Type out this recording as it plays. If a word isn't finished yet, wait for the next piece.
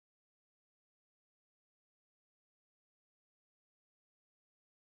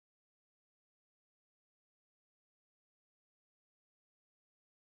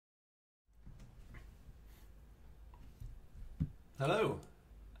Hello,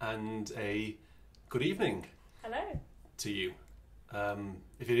 and a good evening Hello. to you.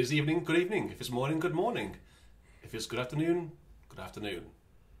 If it is evening, good evening. If it's morning, good morning. If it's good afternoon, good afternoon.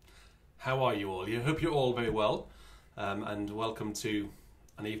 How are you all? I hope you're all very well, and welcome to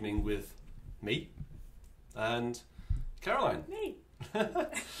an evening with me and Caroline. Me.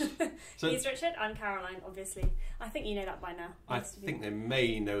 So, He's Richard, I'm Caroline, obviously. I think you know that by now. I Most of you. think they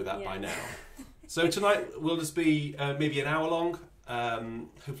may know that by Yeah. now. So tonight will just be maybe an hour long,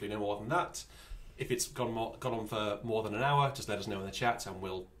 hopefully no more than that. If it's gone on for more than an hour, just let us know in the chat and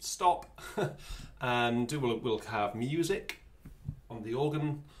we'll stop. And we'll have music on the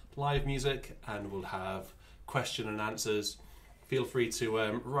organ, live music, and we'll have question and answers. Feel free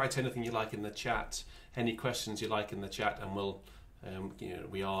to write anything you like in the chat, any questions you like in the chat, and we'll,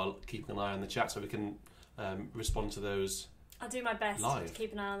 we are keeping an eye on the chat so we can respond to those. I'll do my best live. to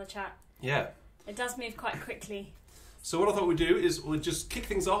keep an eye on the chat. Yeah. It does move quite quickly. So what I thought we'd do is we'd just kick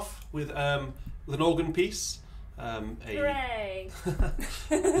things off with an organ piece. Hooray!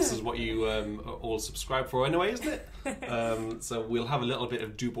 This is what you all subscribe for anyway, isn't it? So we'll have a little bit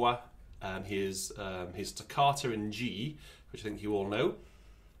of Dubois, his toccata in G, which I think you all know.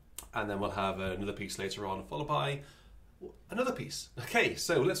 And then we'll have another piece later on, followed by another piece. Okay,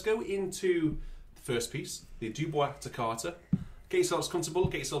 so let's go into the first piece, the Dubois toccata. Get yourselves comfortable,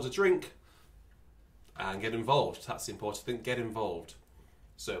 get yourselves a drink, and get involved. That's the important thing, get involved.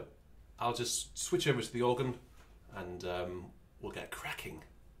 So I'll just switch over to the organ and we'll get cracking.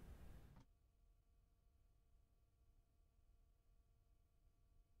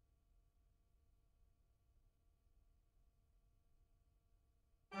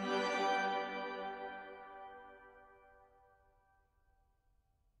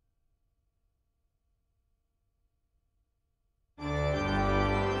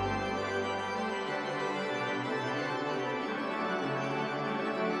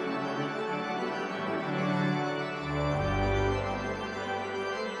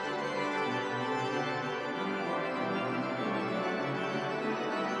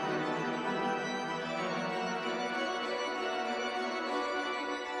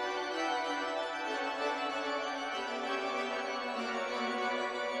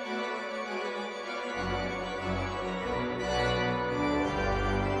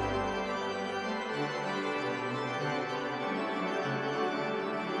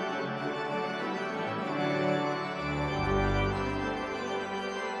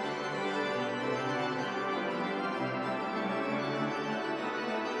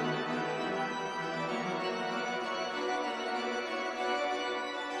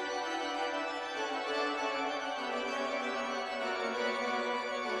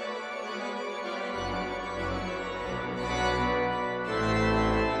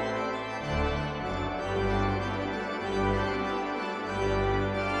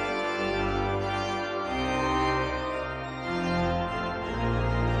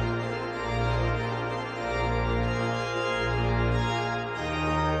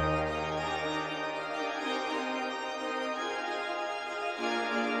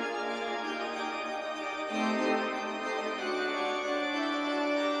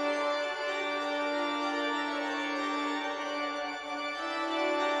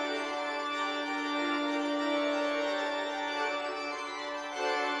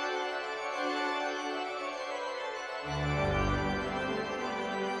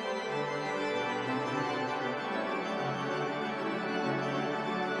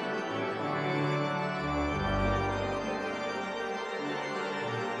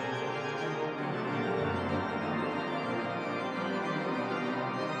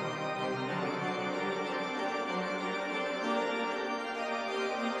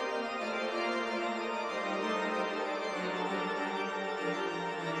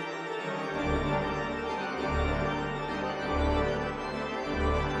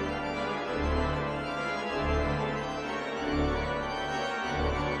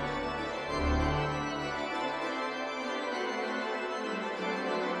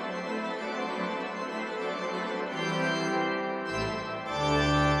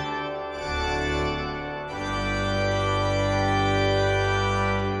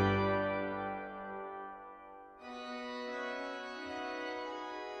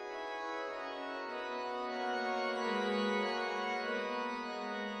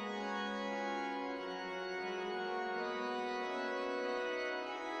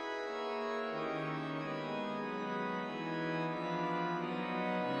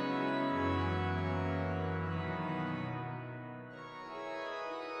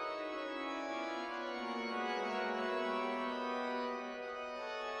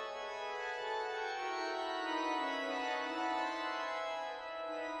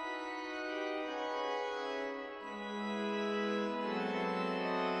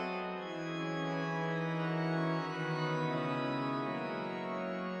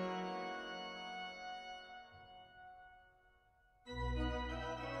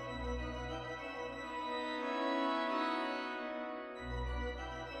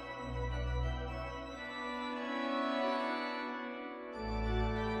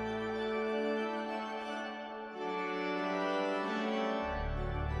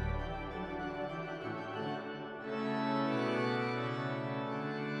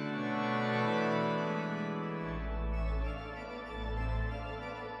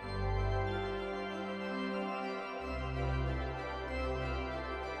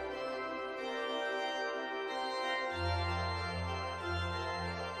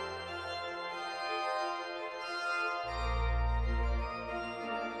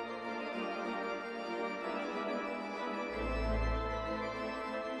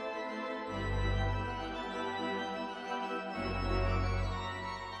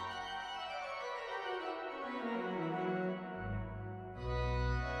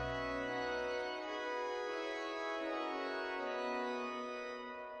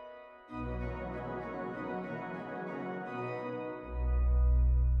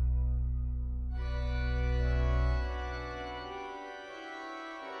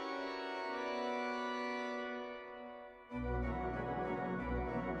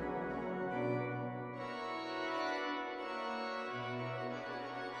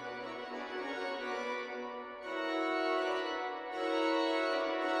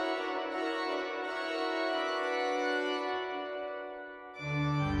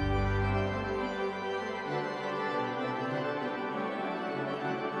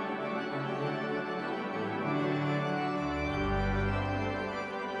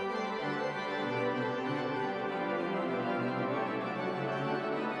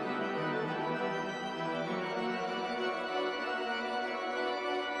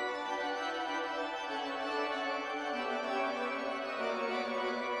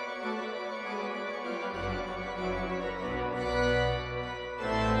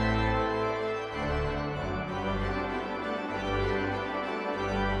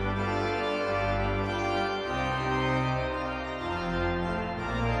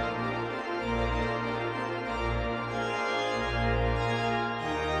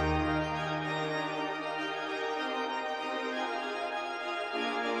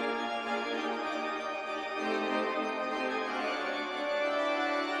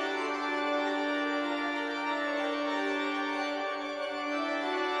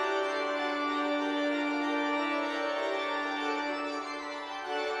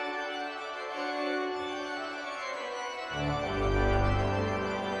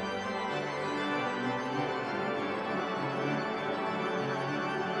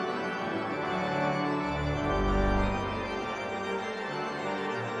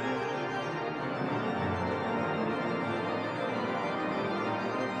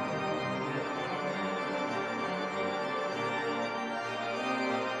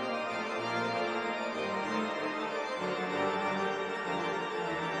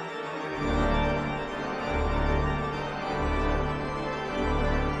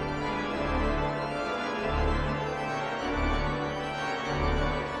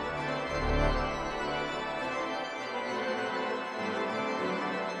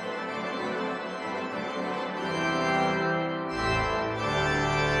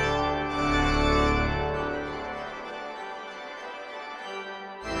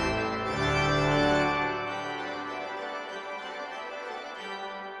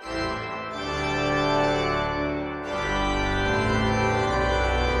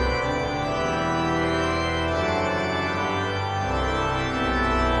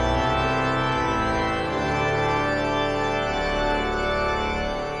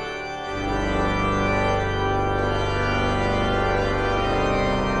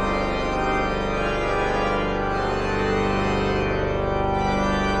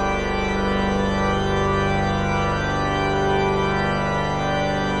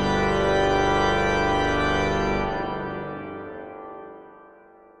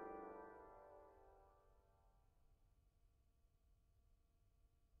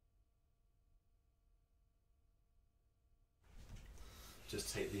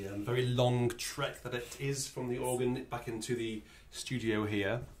 just take the very long trek that it is from the organ back into the studio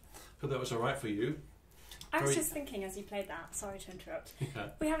here. Hope that was all right for you. I was just thinking as you played that, sorry to interrupt, Yeah.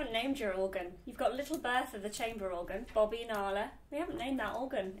 we haven't named your organ. You've got Little Bertha, the chamber organ, Bobby, Nala. We haven't named that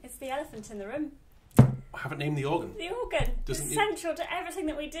organ. It's the elephant in the room. I haven't named the organ. The organ is Doesn't it- central to everything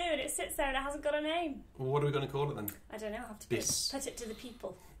that we do, and it sits there and it hasn't got a name. Well, what are we going to call it then? I don't know, I'll have to BIS. put it to the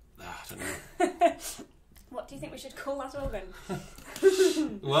people. I don't know. What do you think we should call that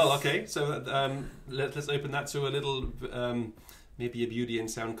organ? Well, okay, so let's open that to a little, maybe a beauty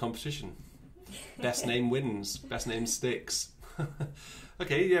and sound competition. Best name wins, best name sticks.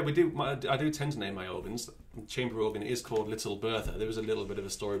 Okay, yeah, I do tend to name my organs. The chamber organ is called Little Bertha. There was a little bit of a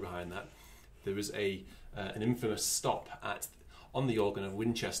story behind that. There was an infamous stop on the organ of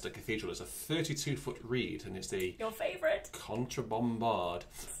Winchester Cathedral. It's a 32-foot reed, and it's Your favourite? contrabombard,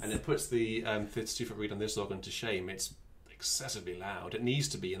 and it puts the 32-foot reed on this organ to shame. It's excessively loud. It needs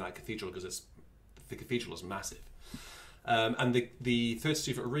to be in that cathedral because the cathedral is massive, and the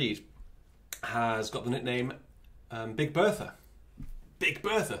 32-foot reed has got the nickname Big Bertha. Big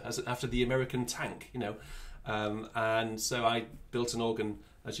Bertha, after the American tank, you know. And so I built an organ,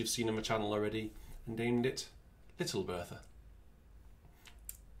 as you've seen on my channel already, and named it Little Bertha.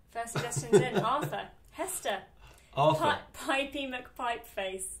 First suggestions in. Arthur. Hester. Arthur. Pipey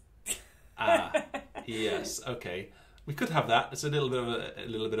McPipeface. Ah, yes. Okay, we could have that. It's a little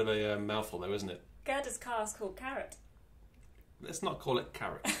bit of a mouthful, though, isn't it? Gerda's car's called Carrot. Let's not call it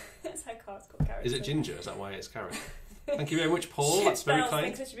carrot. That's her car's called Carrot. Is it ginger? Is that why it's carrot? Thank you very much, Paul. That's very Bells kind.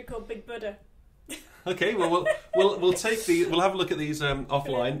 thinks it should be called Big Buddha. Okay, well, we'll take the. We'll have a look at these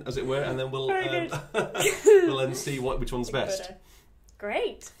offline, as it were, and then we'll we'll then see which one's Big best. Buddha.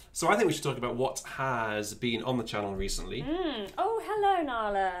 Great. So I think we should talk about what has been on the channel recently. Oh, hello,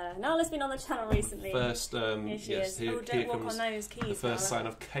 Nala. Nala's been on the channel recently. First, Here she yes, is. here Don't walk comes on those keys, the first Nala. sign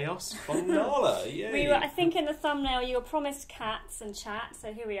of chaos from Nala. Yay! We were, I think in the thumbnail you were promised cats and chat,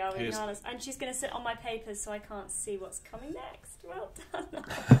 so here we are with Here's- Nala's. And she's going to sit on my papers so I can't see what's coming next. Well done,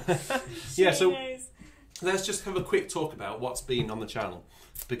 Nala. Yeah, She so- knows. Let's just have a quick talk about what's been on the channel,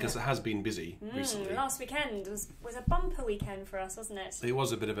 because it has been busy recently. Last weekend was a bumper weekend for us, wasn't it? It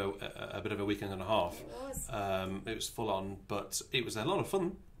was a bit of a weekend and a half. It was. It was full on, but it was a lot of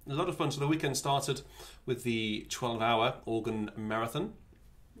fun. A lot of fun. So the weekend started with the 12-hour organ marathon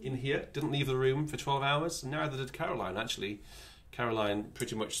in here. Didn't leave the room for 12 hours. Neither did Caroline, actually. Caroline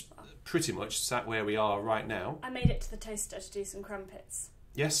pretty much sat where we are right now. I made it to the toaster to do some crumpets.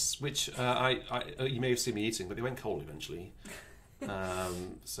 Yes, which you may have seen me eating, but they went cold eventually.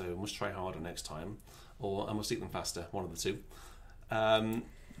 So must try harder next time, or I must eat them faster. One of the two.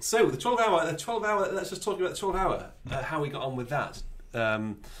 So the 12-hour. Let's just talk about the 12-hour. How we got on with that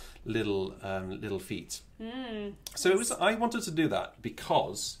little feat. So it was. I wanted to do that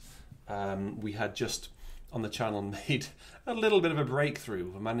because we had just on the channel made a little bit of a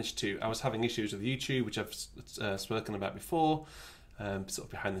breakthrough. I was having issues with YouTube, which I've spoken about before. Sort of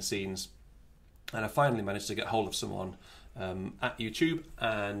behind the scenes, and I finally managed to get hold of someone at YouTube,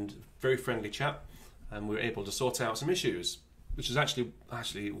 and very friendly chap, and we were able to sort out some issues, which is actually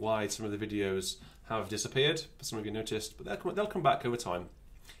why some of the videos have disappeared. Some of you noticed, but they'll come back over time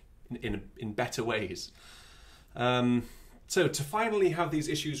in better ways. So to finally have these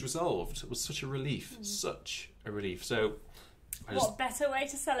issues resolved was such a relief, So. What better way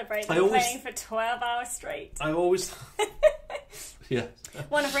to celebrate I than always- playing for 12 hours straight? I always. Yeah.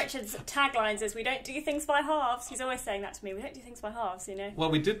 One of Richard's taglines is, "We don't do things by halves." He's always saying that to me. We don't do things by halves, you know.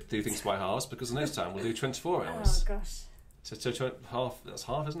 Well, we did do things by halves because the next time we'll do 24 hours. Oh gosh. So half, that's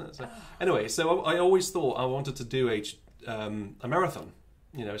half, isn't it? So, anyway, so I always thought I wanted to do a marathon.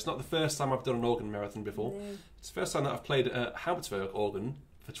 You know, it's not the first time I've done an organ marathon before. No. It's the first time that I've played a Habsburg organ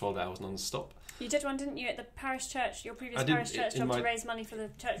for 12 hours non-stop. You did one, didn't you, at the parish church? Your previous I did, parish church in job to my- raise money for the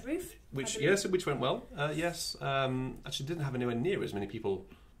church roof. Which went well. Yes, actually didn't have anywhere near as many people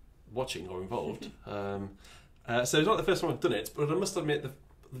watching or involved. So it's not the first time I've done it, but I must admit the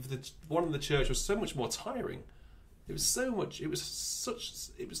one in the church was so much more tiring. It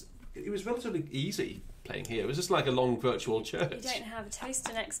was relatively easy playing here. It was just like a long virtual church. You don't have a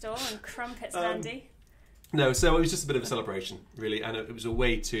toaster next door and crumpets handy. No, so it was just a bit of a celebration, really, and it was a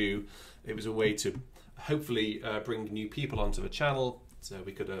way to hopefully bring new people onto the channel, so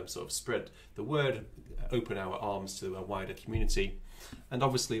we could sort of spread the word, open our arms to a wider community, and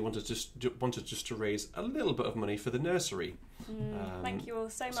obviously wanted just to raise a little bit of money for the nursery. Thank you all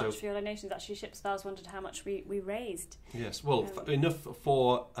so much for your donations. Actually, Shipstars wondered how much we raised. Yes, well, enough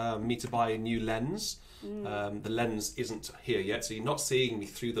for me to buy a new lens. The lens isn't here yet, so you're not seeing me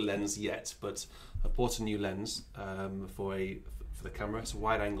through the lens yet, but I bought a new lens for for the camera. It's a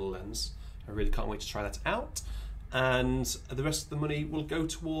wide-angle lens. I really can't wait to try that out. And the rest of the money will go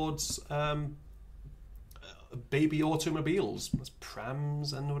towards baby automobiles. That's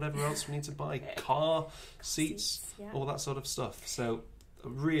prams and whatever else we need to buy. Car seats, all that sort of stuff. So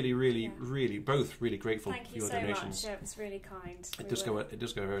really, really, both really grateful for your donations. Thank you so much. Yeah, it was really kind. It does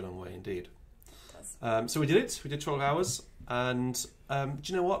go a very long way indeed. It does. So we did it. We did 12 hours. And do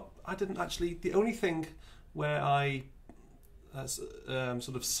you know what? I didn't actually... The only thing where I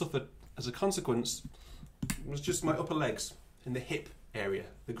sort of suffered as a consequence was just my upper legs in the hip area,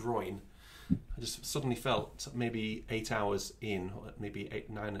 the groin. I just suddenly felt maybe 8 hours in, or maybe 8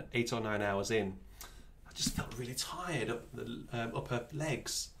 or 9 hours in, I just felt really tired up the upper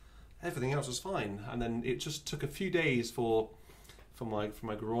legs. Everything else was fine, and then it just took a few days for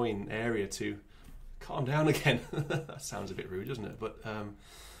my groin area to calm down again. That sounds a bit rude, doesn't it? But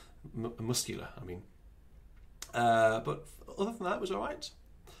muscular, I mean. But other than that, it was all right.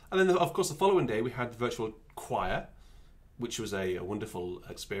 And then, of course, the following day we had the virtual choir, which was a wonderful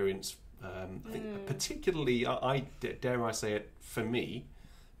experience. I think particularly, I dare I say it, for me,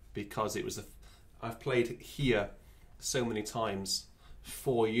 because it was I've played here so many times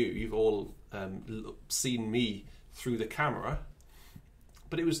for you. You've all seen me through the camera,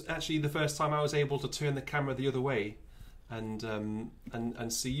 but it was actually the first time I was able to turn the camera the other way and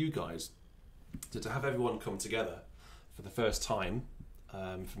see you guys. So to have everyone come together for the first time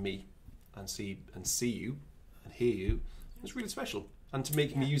for me and see you and hear you, it was really special. And to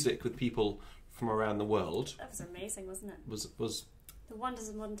make music with people from around the world. That was amazing, wasn't it? Was the wonders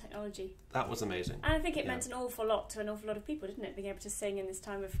of modern technology. That was amazing. And I think it meant an awful lot to an awful lot of people, didn't it? Being able to sing in this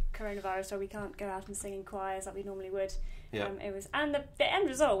time of coronavirus where we can't go out and sing in choirs like we normally would. Yeah. It was, and the end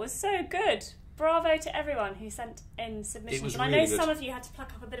result was so good. Bravo to everyone who sent in submissions. And I know some of you had to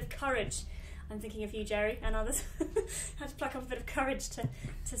pluck up a bit of courage. I'm thinking of you, Jerry, and others had to pluck up a bit of courage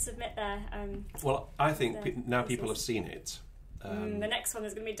to submit their... well, I think now people have seen it. The next one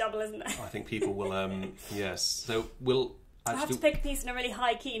is going to be double, isn't it? I think people will, yes. So we'll... I'll have to pick a piece in a really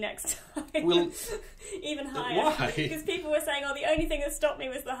high key next time. We'll... Even higher. Why? Because people were saying, the only thing that stopped me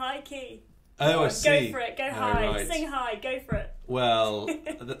was the high key. Oh, I see. Go for it, go high, right. Sing high, go for it. Well,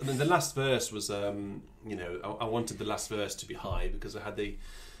 the last verse was, I wanted the last verse to be high because I had the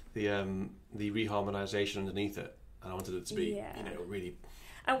reharmonisation underneath it, and I wanted it to be, really...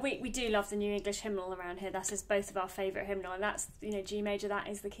 And we do love the New English hymnal around here. That is both of our favourite hymnal, and that's, G major, that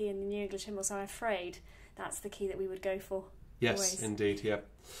is the key in the New English hymnal, so I'm afraid that's the key that we would go for. Yes, always. Indeed, yeah.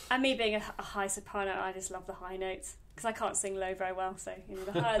 And me being a high soprano, I just love the high notes, because I can't sing low very well, so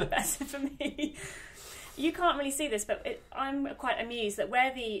the higher the better for me. You can't really see this, but I'm quite amused that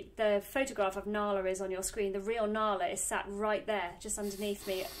where the photograph of Nala is on your screen, the real Nala is sat right there, just underneath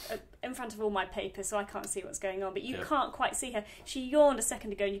me, in front of all my papers, so I can't see what's going on. But you can't quite see her. She yawned a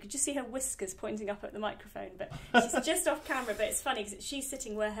second ago, and you could just see her whiskers pointing up at the microphone. But she's just off camera. But it's funny because she's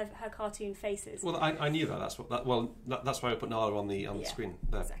sitting where her cartoon face is. Well, I knew that. That's why I put Nala on the screen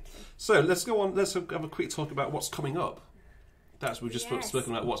there. Exactly. So let's go on. Let's have a quick talk about what's coming up. We've just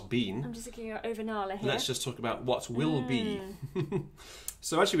spoken about what's been. I'm just looking over Nala here. Let's just talk about what will be.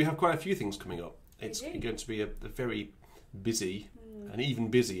 So actually we have quite a few things coming up. It's going to be a very busy and even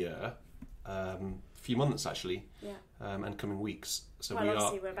busier few months actually, and coming weeks. So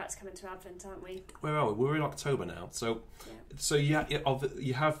obviously we're about to come into Advent, aren't we? Where are we? We're in October now. So you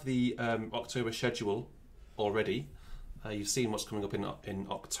have the October schedule already. You've seen what's coming up in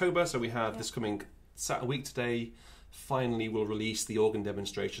October. So we have this coming Saturday week today. Finally, we'll release the organ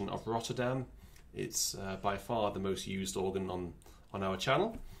demonstration of Rotterdam. It's by far the most used organ on our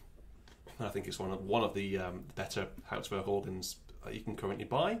channel. And I think it's one of the better Houtswerk organs that you can currently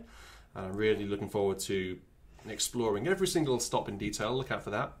buy. And I'm really looking forward to exploring every single stop in detail. Look out for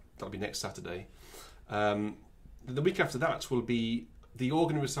that. That'll be next Saturday. The week after that will be the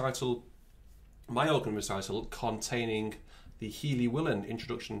organ recital, my organ recital, containing the Healy-Willan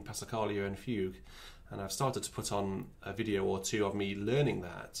Introduction, Passacaglia and Fugue. And I've started to put on a video or two of me learning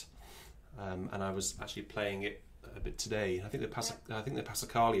that, and I was actually playing it a bit today. I think the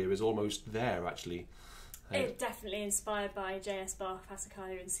Passacaglia is almost there actually. It's definitely inspired by J.S. Bach,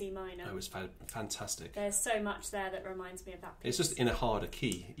 Passacaglia in C minor. It was fantastic. There's so much there that reminds me of that piece. It's just in a harder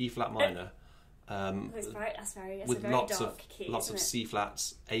key, E flat minor. It's a very with lots of key, lots of C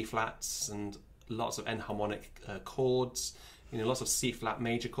flats, A flats, and lots of enharmonic chords. Lots of C flat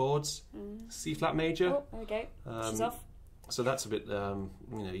major chords. C flat major. Oh, there we go. She's off. So that's a bit.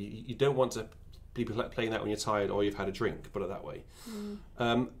 You don't want to be playing that when you're tired or you've had a drink. Put it that way.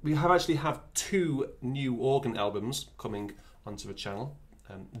 We have two new organ albums coming onto the channel.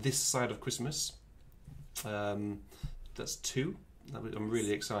 This side of Christmas. That's two. I'm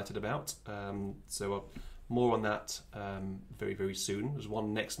really excited about. So more on that very, very soon. There's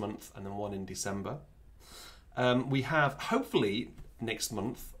one next month and then one in December. We have, hopefully, next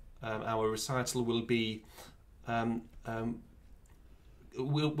month, our recital will be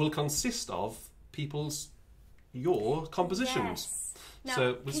will consist of your compositions. Yes. Now,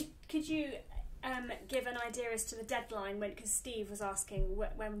 So could you give an idea as to the deadline? Because Steve was asking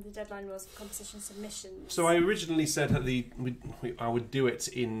when the deadline was for composition submissions. So I originally said that I would do it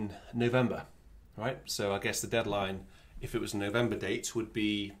in November, right? So I guess the deadline, if it was a November date, would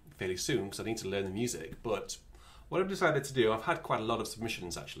be fairly soon because I need to learn the music. But what I've decided to do, I've had quite a lot of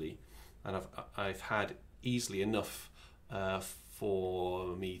submissions actually, and I've had easily enough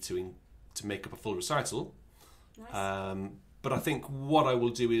for me to make up a full recital. Nice. But I think what I will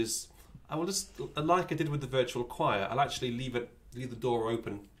do is I will just, like I did with the virtual choir, I'll actually leave the door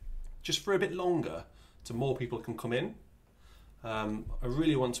open just for a bit longer so more people can come in. I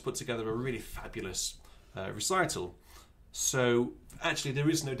really want to put together a really fabulous recital. So actually there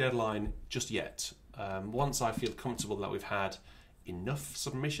is no deadline just yet. Once I feel comfortable that we've had enough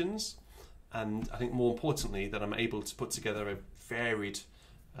submissions, and I think more importantly that I'm able to put together a varied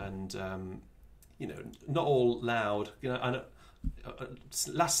and not all loud.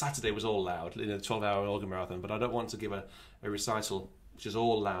 Last Saturday was all loud, the 12-hour organ marathon, but I don't want to give a recital which is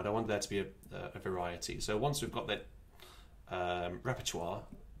all loud. I want there to be a variety. So once we've got that repertoire,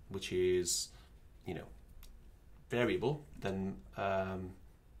 which is variable, then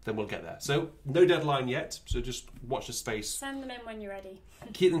we'll get there. So no deadline yet. So just watch the space. Send them in when you're ready.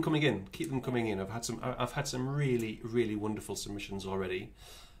 Keep them coming in. Keep them coming in. I've had some really, really wonderful submissions already.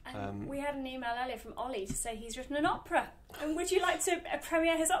 And we had an email earlier from Ollie to say he's written an opera. And would you like to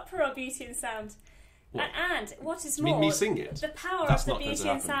premiere his opera on Beauty and Sound? What? And what is more, me sing it? The power of the Beauty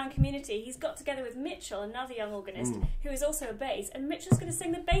and Sound community. He's got together with Mitchell, another young organist, who is also a bass, and Mitchell's going to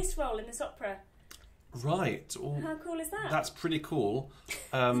sing the bass role in this opera. Right. Well, how cool is that? That's pretty cool.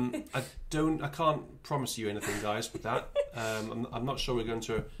 I can't promise you anything, guys, with that. I'm not sure we're going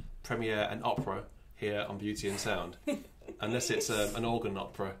to premiere an opera here on Beauty and Sound, unless it's an organ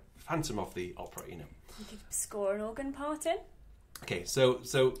opera, Phantom of the Opera. You could score an organ part in. Okay, so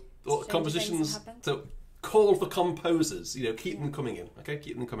compositions. So call for composers. Keep them coming in. Okay,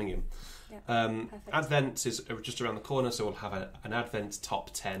 keep them coming in. Yeah, Advent is just around the corner, so we'll have an Advent top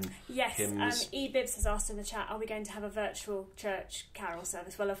 10 yes, hymns. eBibs has asked in the chat, are we going to have a virtual church carol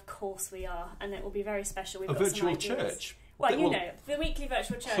service? Well, of course we are, and it will be very special. We've got virtual some ideas. Church? Well, the weekly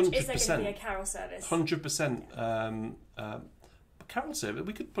virtual church, 100%. Is there going to be a carol service? 100%. Carol service,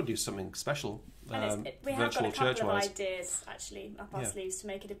 we could produce something special. We have got a couple of ideas, actually, up our sleeves to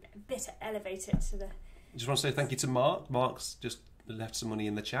make it a bit elevated to the... I just want to say thank you to Mark. Mark's just left some money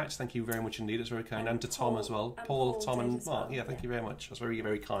in the chat. Thank you very much indeed. It's very kind. And to Tom as well. Paul, Tom and Mark. Yeah, thank you very much. That's very,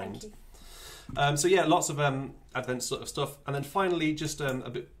 very kind. So yeah, lots of Advent sort of stuff. And then finally, just a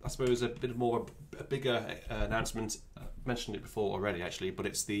bit, I suppose, a bit more a bigger announcement. I mentioned it before already, actually, but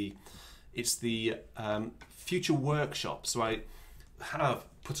it's the future workshop. So I have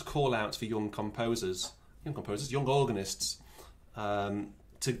put a call out for young organists,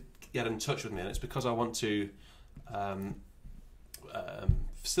 to get in touch with me, and it's because I want to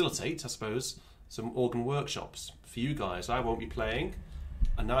facilitate, I suppose, some organ workshops for you guys. I won't be playing,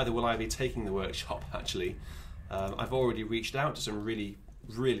 and neither will I be taking the workshop, actually. I've already reached out to some really,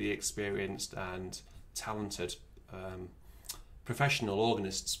 really experienced and talented professional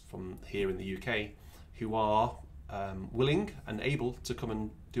organists from here in the UK who are willing and able to come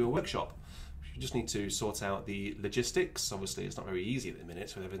and do a workshop. You just need to sort out the logistics. Obviously, it's not very easy at the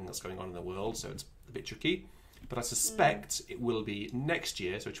minute with everything that's going on in the world, so it's a bit tricky. But I suspect it will be next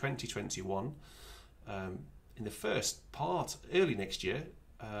year, so 2021, in the first part, early next year,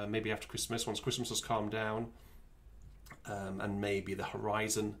 maybe after Christmas, once Christmas has calmed down, and maybe the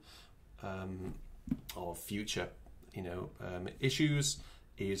horizon of future, issues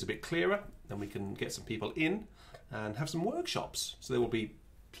is a bit clearer. Then we can get some people in and have some workshops. So there will be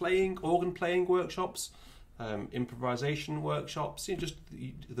organ playing workshops, improvisation workshops, just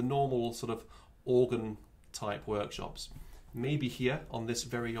the normal sort of organ type workshops. Maybe here on this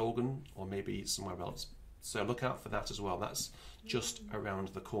very organ, or maybe somewhere else. So look out for that as well. That's just around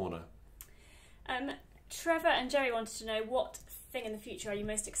the corner. Trevor and Jerry wanted to know, what thing in the future are you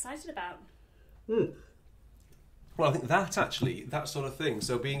most excited about? Well, I think that sort of thing.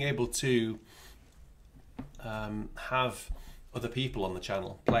 So being able to have other people on the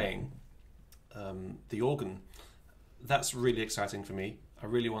channel playing the organ, that's really exciting for me. I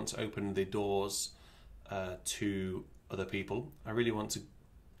really want to open the doors to other people. I really want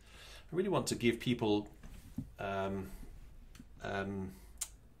to give people a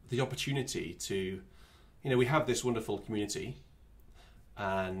the opportunity to, we have this wonderful community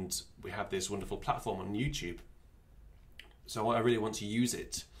and we have this wonderful platform on YouTube. So I really want to use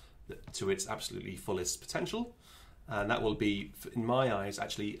it to its absolutely fullest potential. And that will be, in my eyes,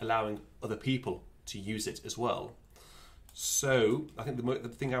 actually allowing other people to use it as well. So I think the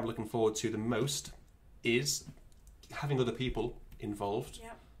thing I'm looking forward to the most is having other people involved.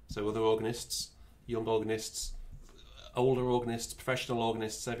 Yep. So other organists, young organists, older organists, professional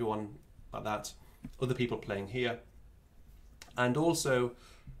organists, everyone like that. Other people playing here. And also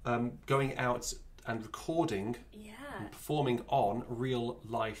going out and recording and performing on real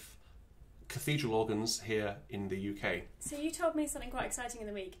life cathedral organs here in the UK. So you told me something quite exciting in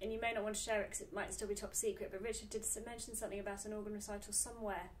the week, and you may not want to share it because it might still be top secret, but Richard did mention something about an organ recital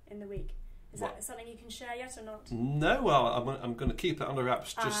somewhere in the week. Is that something you can share yet or not? No, well, I'm going to keep that under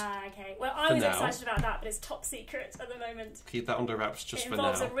wraps just okay. Well, I was excited about that, but it's top secret at the moment. Keep that under wraps just for now. It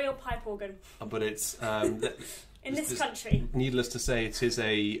involves a real pipe organ. But it's... in this country. Needless to say,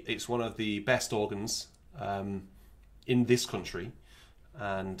 it's one of the best organs in this country,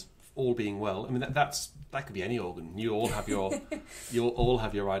 and all being well, I mean that could be any organ. You all have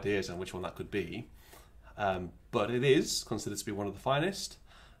your ideas on which one that could be, but it is considered to be one of the finest,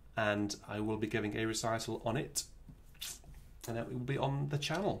 and I will be giving a recital on it, and it will be on the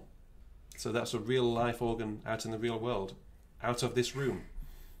channel. So that's a real life organ out in the real world, out of this room,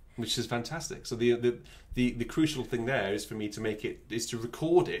 which is fantastic. So the crucial thing there is for me to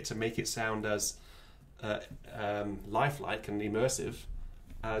record it to make it sound as lifelike and immersive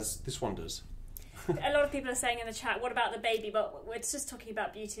as this one does. A lot of people are saying in the chat, what about the baby? But we're just talking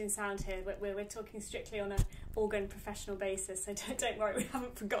about beauty and sound here. We're talking strictly on an organ professional basis, so don't worry, we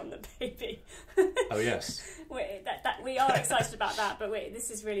haven't forgotten the baby. Oh yes. We are excited about that, but this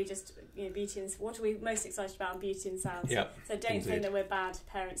is really just beauty and what are we most excited about in beauty and sound. Yeah, so don't think that we're bad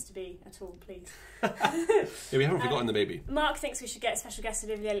parents to be at all, please. Yeah, we haven't forgotten the baby. Mark thinks we should get a special guest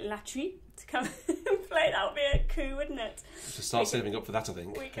Olivier Latry to come and play. That would be a coup, wouldn't it? Just start saving up for that, I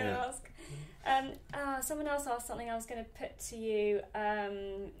think. We can ask. Someone else asked something I was going to put to you.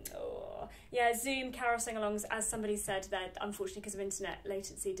 Zoom carol sing-alongs, as somebody said, that unfortunately because of internet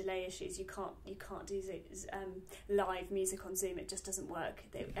latency delay issues, you can't do live music on Zoom. It just doesn't work.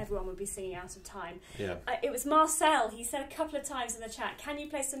 Everyone would be singing out of time. Yeah. It was Marcel. He said a couple of times in the chat, "Can you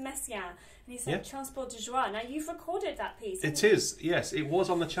play some Messiaen?" And he said, "Transport de joie." Now you've recorded that piece. It is, yes. It was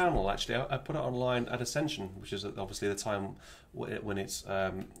on the channel actually. I put it online at Ascension, which is obviously the time when it's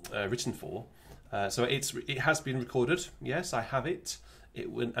written for. So it has been recorded. Yes, I have it.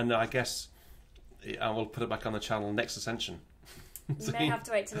 And I guess I will put it back on the channel next Ascension. You may have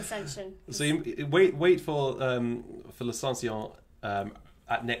to wait till Ascension. So wait for l'Ascension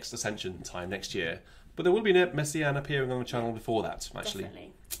at next Ascension time next year. But there will be Messiaen appearing on the channel before that, actually.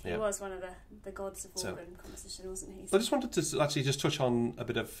 Definitely. He was one of the gods of organ composition, wasn't he? I just wanted to actually just touch on a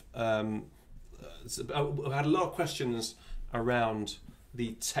bit of... I had a lot of questions around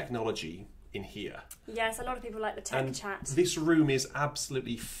the technology in here. Yes, a lot of people like the tech chat. This room is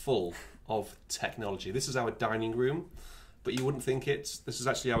absolutely full of technology. This is our dining room, but you wouldn't think it. This is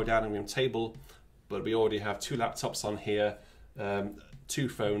actually our dining room table, but we already have 2 laptops on here, 2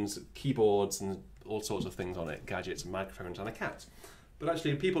 phones, keyboards, and all sorts of things on it, gadgets, microphones, and a cat. But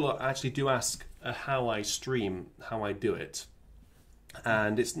actually, people do ask how I stream, how I do it,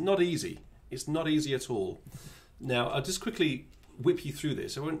 and it's not easy. It's not easy at all. Now, I'll just quickly whip you through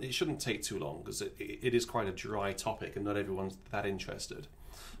this. It shouldn't take too long because it is quite a dry topic and not everyone's that interested.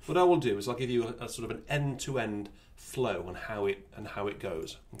 What I will do is I'll give you a sort of an end-to-end flow on how it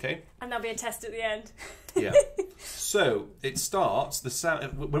goes. Okay? And there'll be a test at the end. Yeah. So it starts the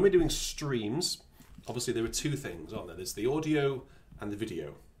sound when we're doing streams. Obviously, there are 2 things, aren't there? There's the audio and the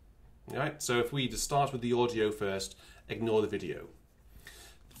video. All right. So if we just start with the audio first, ignore the video.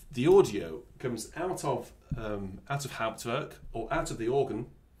 The audio comes out of Hauptwerk, or out of the organ.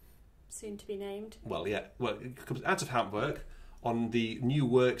 Soon to be named. Well, yeah. Well, it comes out of Hauptwerk on the new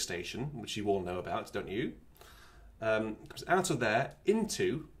workstation, which you all know about, don't you? It comes out of there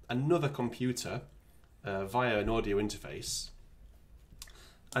into another computer via an audio interface.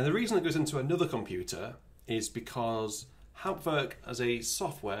 And the reason it goes into another computer is because Hauptwerk as a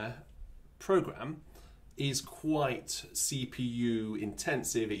software program is quite CPU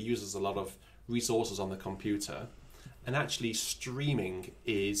intensive. It uses a lot of resources on the computer, and actually streaming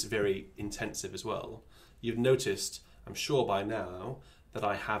is very intensive as well. You've noticed, I'm sure by now, that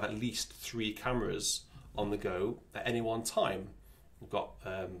I have at least 3 cameras on the go at any one time. I've got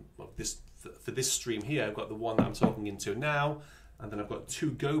for this stream here, I've got the one that I'm talking into now, and then I've got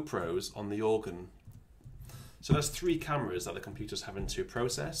 2 GoPros on the organ. So that's 3 cameras that the computer's having to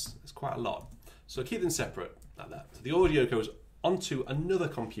process. It's quite a lot. So keep them separate like that. So the audio goes onto another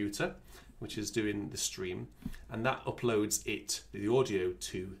computer, which is doing the stream, and that uploads the audio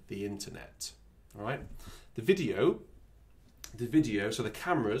to the internet. All right. The video, so the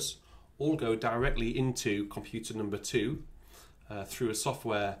cameras all go directly into computer number 2 through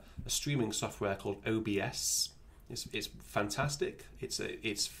a streaming software called OBS. It's fantastic.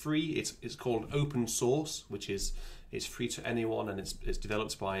 It's free. It's called open source, which is it's free to anyone, and it's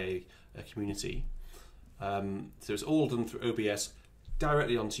developed by a community. So it's all done through OBS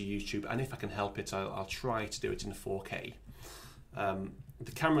directly onto YouTube, and if I can help it, I'll try to do it in 4K.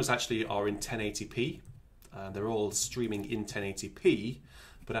 The cameras actually are in 1080p. They're all streaming in 1080p,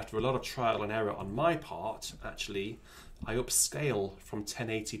 but after a lot of trial and error on my part, actually, I upscale from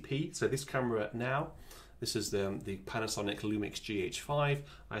 1080p. So this camera now, this is the Panasonic Lumix GH5.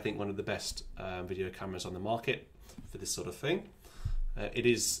 I think one of the best video cameras on the market for this sort of thing. It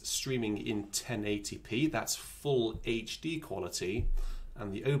is streaming in 1080p. That's full HD quality,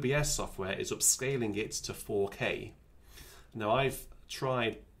 and the OBS software is upscaling it to 4K. Now I've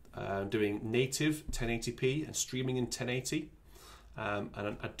tried doing native 1080p and streaming in 1080, and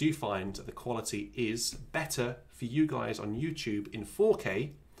I do find that the quality is better for you guys on YouTube in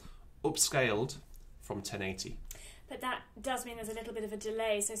 4K, upscaled from 1080. But that does mean there's a little bit of a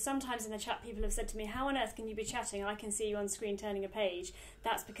delay. So sometimes in the chat people have said to me, how on earth can you be chatting? I can see you on screen turning a page.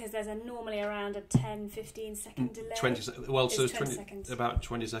 That's because there's normally around a 10-15 second delay. 20 seconds. About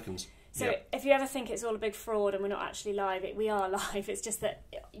 20 seconds. So yep. If you ever think it's all a big fraud and we're not actually live, we are live. It's just that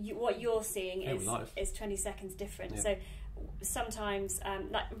what you're seeing is 20 seconds different. Yeah. So sometimes,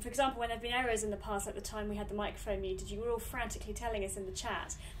 like for example, when there have been errors in the past, at the time we had the microphone muted, you were all frantically telling us in the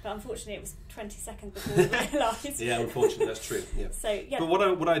chat, but unfortunately it was 20 seconds before we realised. Yeah, unfortunately, that's true. Yeah. So yeah. But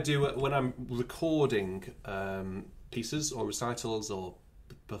what I do when I'm recording pieces or recitals or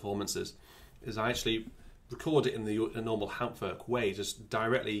performances is I actually record it in the normal Handwerk way, just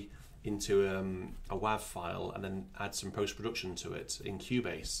directly into a WAV file, and then add some post-production to it in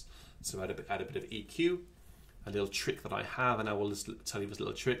Cubase. So add a bit of EQ, a little trick that I have, and I will just tell you this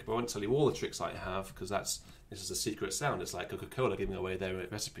little trick, but I won't tell you all the tricks I have, because this is a secret sound. It's like Coca-Cola giving away their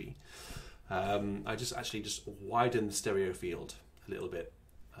recipe. I just widen the stereo field a little bit.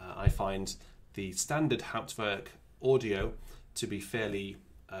 I find the standard Handwerk audio to be fairly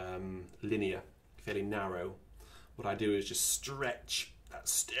linear, fairly narrow. What I do is just stretch that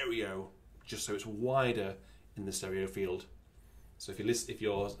stereo just so it's wider in the stereo field. So if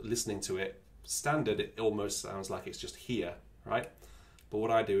you're listening to it standard, it almost sounds like it's just here, right? But what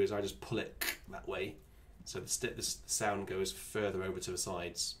I do is I just pull it that way, so the sound goes further over to the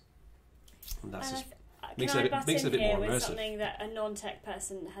sides, and that's just makes it a bit more immersive. Something that a non-tech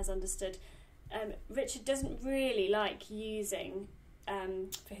person has understood. Richard doesn't really like using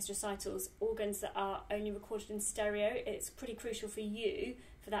for his recitals organs that are only recorded in stereo. It's pretty crucial for you,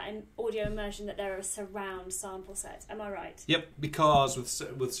 for that audio immersion, that there are a surround sample set. Am I right? Yep, because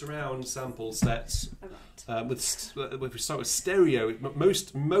with surround sample sets, if we start with stereo,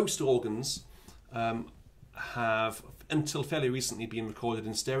 most organs have until fairly recently been recorded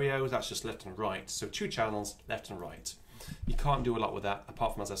in stereo. That's just left and right, so 2 channels left and right. You can't do a lot with that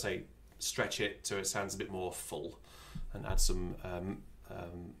apart from, as I say, stretch it so it sounds a bit more full, and add some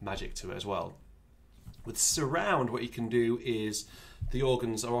magic to it as well. With surround, what you can do is the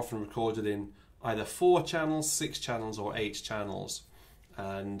organs are often recorded in either 4 channels, 6 channels, or 8 channels,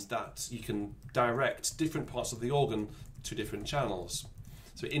 and that you can direct different parts of the organ to different channels.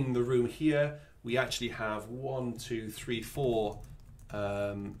 So in the room here, we actually have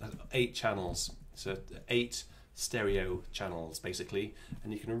 8 channels, so 8 stereo channels basically,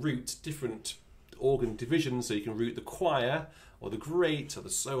 and you can route different organ divisions, so you can route the choir or the great or the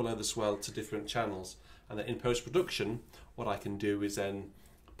solo, the swell to different channels. And then in post-production, what I can do is then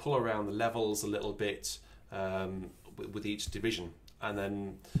pull around the levels a little bit with each division. And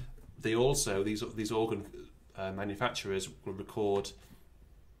then they also, these organ manufacturers will record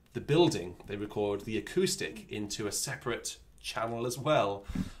the building, they record the acoustic into a separate channel as well.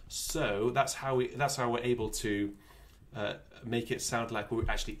 So that's how we're able to make it sound like we're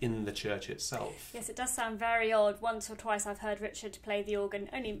actually in the church itself. Yes, it does sound very odd. Once or twice I've heard Richard play the organ,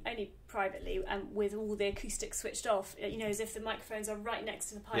 only privately, with all the acoustics switched off, as if the microphones are right next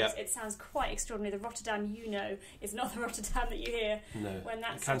to the pipes. Yep. It sounds quite extraordinary. The Rotterdam is not the Rotterdam that you hear. No,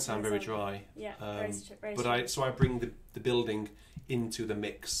 it can sound very dry. Yeah, very but I bring the building into the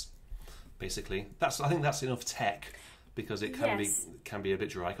mix, basically. I think that's enough tech. because it Yes. can be a bit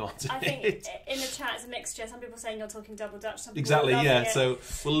dry, can't it? I think in the chat it's a mixture. Some people saying you're talking double Dutch. Some people Exactly, loving yeah. it. So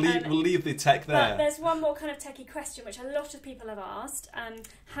we'll leave the tech But there. there's one more kind of techie question which a lot of people have asked.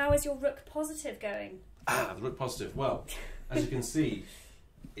 How is your rook positive going? The rook positive. Well, as you can see,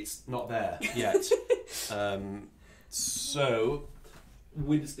 it's not there yet. So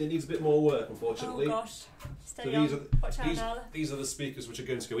it needs a bit more work, unfortunately. Oh gosh, steady So on. Watch out, Nala. these are the speakers which are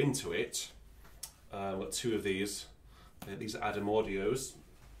going to go into it. I've got two of these. These are Adam Audios,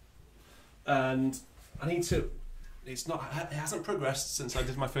 and I need to. It hasn't progressed since I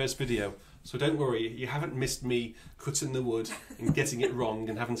did my first video, so don't worry. You haven't missed me cutting the wood and getting it wrong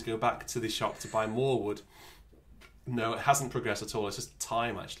and having to go back to the shop to buy more wood. No, it hasn't progressed at all. It's just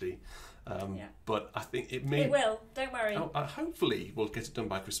time, actually. But I think it may. It will. Don't worry. Hopefully, we'll get it done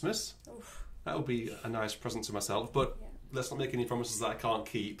by Christmas. Oof. That will be a nice present to myself. But Yeah. let's not make any promises that I can't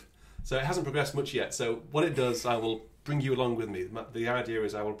keep. So it hasn't progressed much yet. So what it does, I will bring you along with me. The idea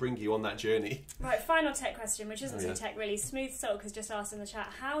is I will bring you on that journey. Right, final tech question, which isn't Oh, yeah. so tech really. Smooth Sulk has just asked in the chat,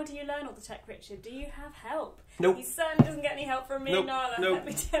 how do you learn all the tech, Richard? Do you have help? Nope. He certainly doesn't get any help from me Nope. and Nala, Nope. let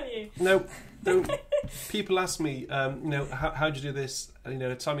me tell you. No, don't. People ask me, how do you do this?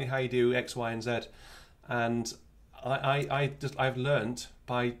 Tell me how you do X, Y, and Z. And I've learned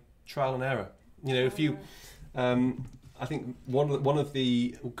by trial and error. If you, I think one of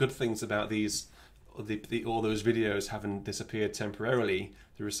the good things about these, all those videos having disappeared temporarily,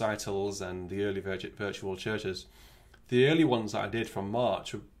 the recitals and the early virtual churches, the early ones that I did from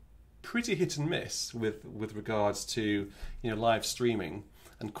March were pretty hit and miss with regards to live streaming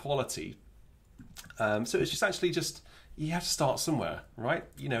and quality. So it's just you have to start somewhere, right?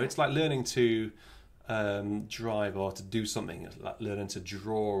 It's like learning to drive or to do something. It's like learning to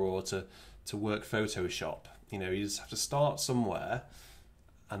draw or to work Photoshop. You just have to start somewhere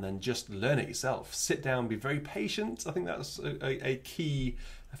and then just learn it yourself. Sit down, be very patient. I think that's a key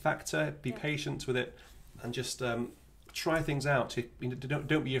factor. Be patient with it and just try things out.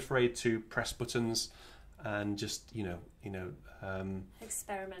 Don't be afraid to press buttons and just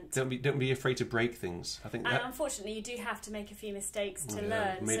Experiment. Don't be afraid to break things. I think And that, unfortunately, you do have to make a few mistakes to Yeah,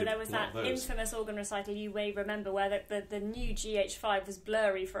 learn. made So a there was lot that of those. infamous organ recital you may remember where the new GH5 was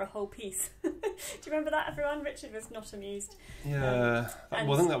blurry for a whole piece. Do you remember that, everyone? Richard was not amused. yeah. and-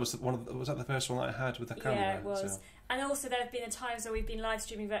 Well, I think that was was that the first one that I had with the camera? Yeah, it was. So. And also there have been times where we've been live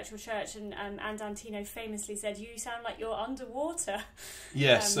streaming virtual church and Antino famously said, you sound like you're underwater.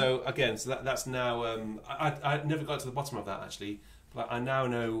 Yes. So again, that's now. I never got to the bottom of that actually, but I now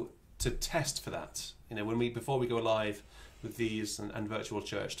know to test for that. Before we go live with these and virtual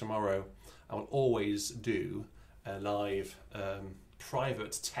church tomorrow, I will always do a live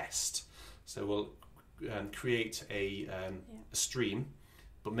private test. So we'll create a stream,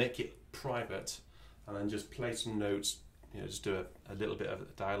 but make it private, and then just play some notes. Just do a little bit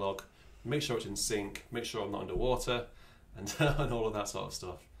of dialogue. Make sure it's in sync. Make sure I'm not underwater, and and all of that sort of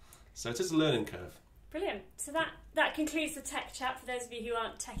stuff. So it is a learning curve. Brilliant. So that concludes the tech chat for those of you who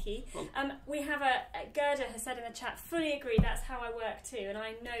aren't techie. Well- We have Gerda has said in the chat, fully agree, that's how I work too. And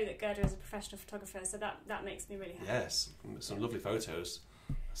I know that Gerda is a professional photographer, so that makes me really happy. Yes, some lovely photos.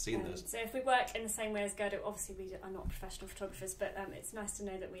 I've seen those. So if we work in the same way as Gerda, obviously we are not professional photographers, but it's nice to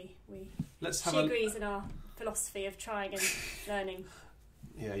know that she agrees in our philosophy of trying and learning.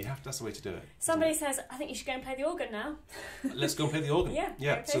 Yeah, you have. That's the way to do it. Somebody says, I think you should go and play the organ now. Let's go and play the organ. Yeah.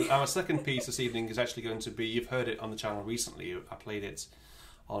 Yeah. Okay. So our second piece this evening is actually going to be. You've heard it on the channel recently. I played it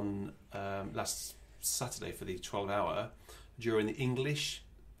on last Saturday for the 12-hour during the English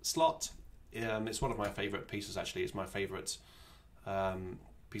slot. It's one of my favourite pieces. Actually, it's my favourite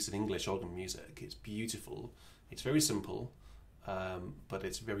piece of English organ music. It's beautiful. It's very simple, but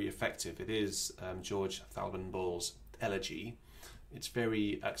it's very effective. It is George Thalben Ball's Elegy. It's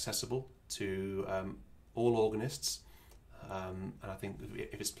very accessible to all organists, and I think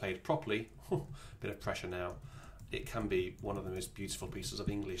if it's played properly, bit of pressure now, it can be one of the most beautiful pieces of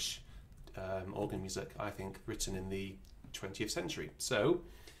English organ music, I think, written in the 20th century. So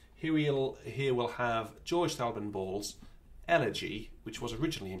here we'll have George Thalben Ball's Elegy, which was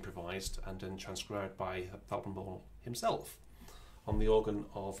originally improvised and then transcribed by Thalben Ball himself on the organ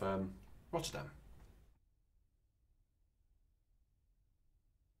of Rotterdam.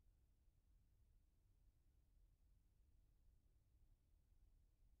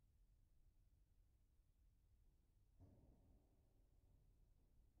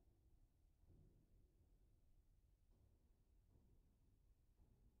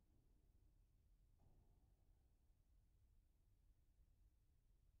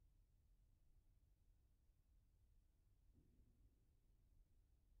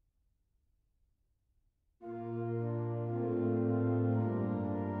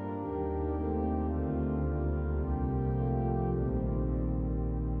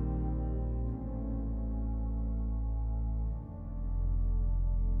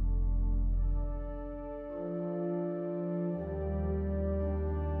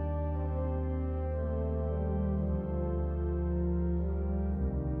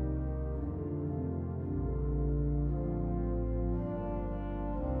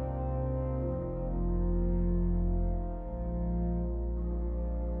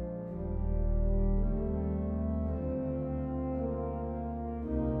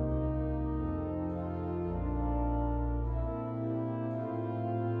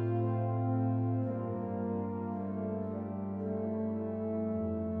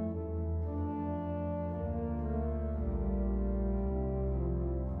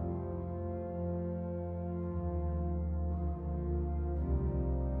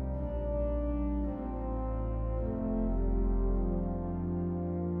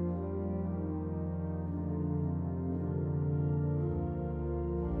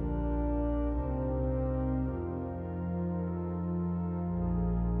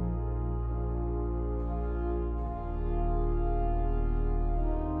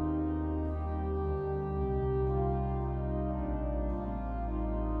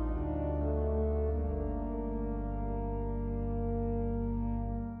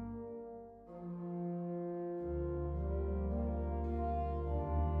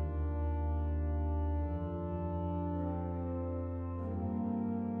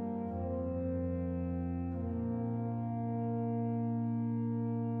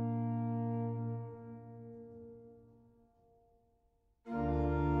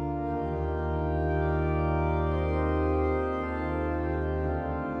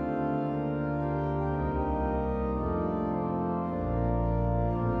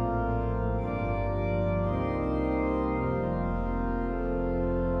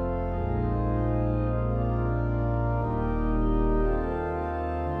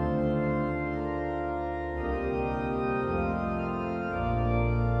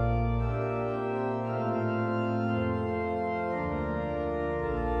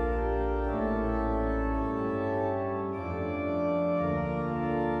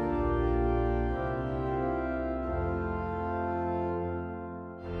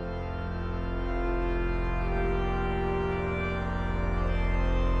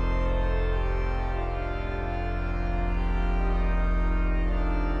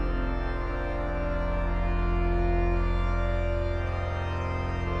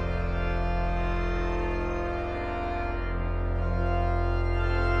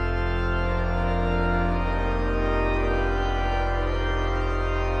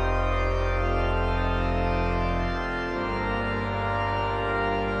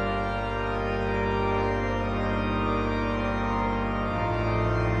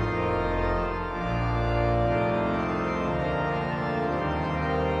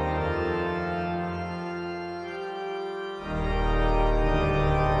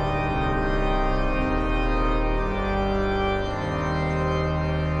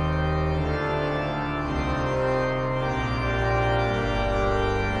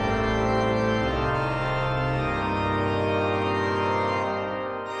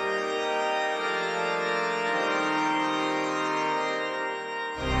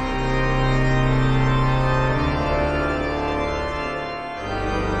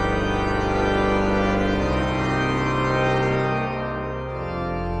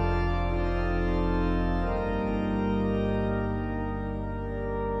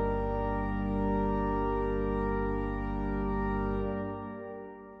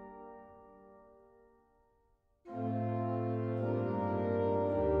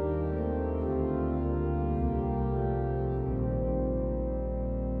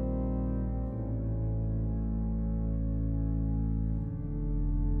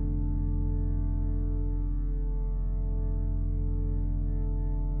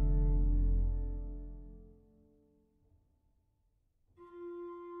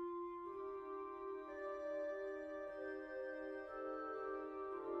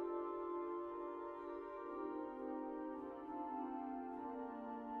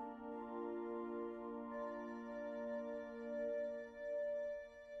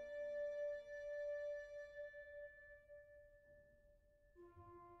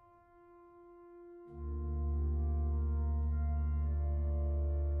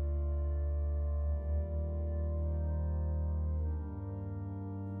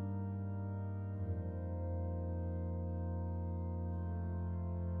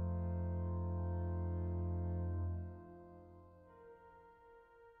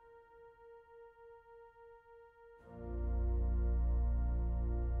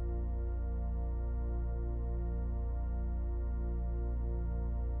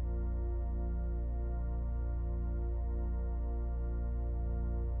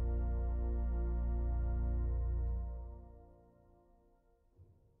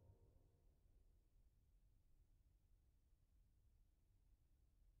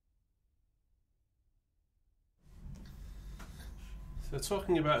 So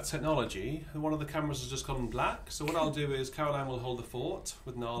talking about technology, one of the cameras has just gone black. So what I'll do is Caroline will hold the fort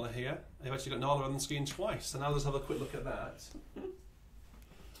with Nala here. I've actually got Nala on the screen twice, so now let's have a quick look at that.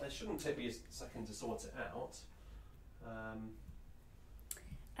 It shouldn't take me a second to sort it out.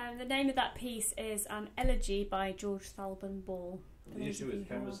 The name of that piece is Elegy by George Thalben Ball. The issue is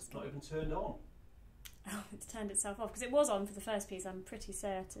the camera's not even turned on. Oh, it's turned itself off, because it was on for the first piece, I'm pretty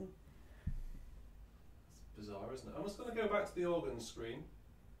certain. It's bizarre, isn't it? I'm just going to go back to the organ screen.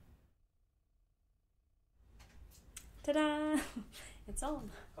 Ta-da! It's on.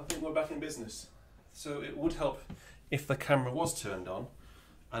 I think we're back in business. So it would help if the camera was turned on,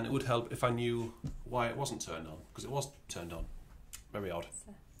 and it would help if I knew why it wasn't turned on, because it was turned on. Very odd.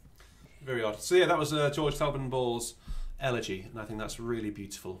 Very odd. So yeah, that was George Thalben Ball's Elegy, and I think that's really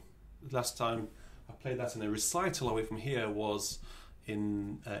beautiful. The last time I played that in a recital away from here was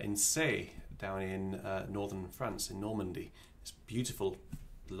in Say, down in northern France, in Normandy. It's beautiful,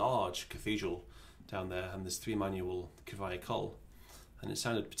 large cathedral down there, and there's 3 manual Cavalier Col, and it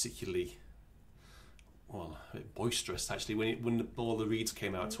sounded particularly, well, a bit boisterous actually when all the reeds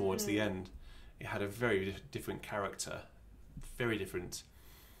came out towards the end. It had a very different character, very different.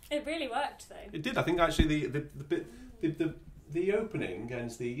 It really worked though. It did. I think actually the opening and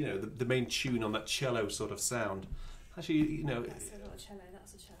the main tune on that cello sort of sound. Actually, That's not a cello.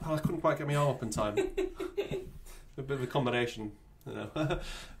 That's a cello. I couldn't quite get my arm up in time. A bit of a combination, Yeah,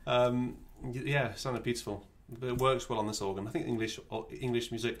 it sounded beautiful. But it works well on this organ. I think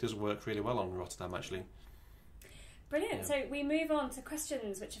English music does work really well on Rotterdam actually. Brilliant. Yeah. So we move on to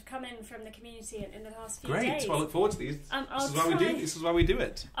questions which have come in from the community in the last few days. Great. Well, I look forward to these. This is why we do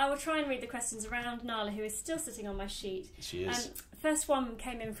it. I will try and read the questions around Nala, who is still sitting on my sheet. She is. First one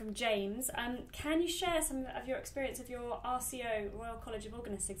came in from James. Can you share some of your experience of your RCO, Royal College of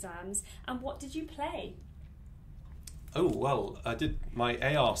Organists exams, and what did you play? Oh, well, I did my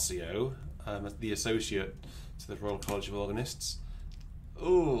ARCO, the associate to the Royal College of Organists.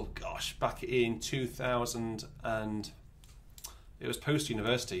 Oh gosh, back in 2000, and it was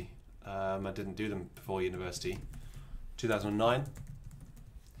post-university. I didn't do them before university. 2009.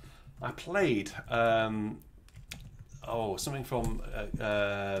 I played something from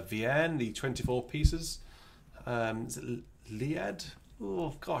Vienne, the 24 pieces. Is it Lied?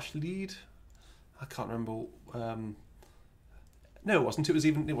 Oh gosh, Lied. I can't remember. No, it wasn't.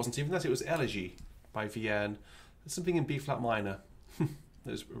 It wasn't even that. It was Elegy by Vienne. There's something in B flat minor. It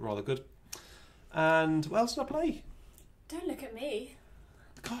was rather good. And what else did I play? Don't look at me.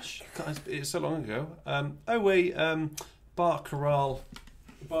 Gosh, it's so long ago. Bach Chorale,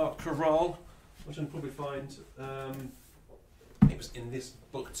 which I can probably find. It was in this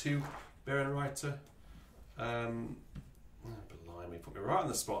book too, Berenreiter. Blimey, put me right on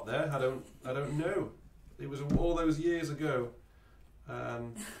the spot there. I don't know. It was all those years ago.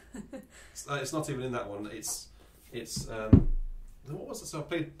 It's not even in that one. It's what was it? So I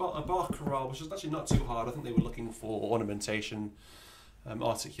played a Bach Chorale, which was actually not too hard. I think they were looking for ornamentation,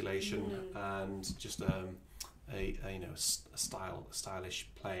 articulation, and just a stylish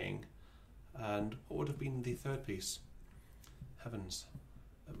playing. And what would have been the third piece? Heavens,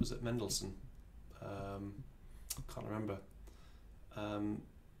 it was at Mendelssohn. Can't remember.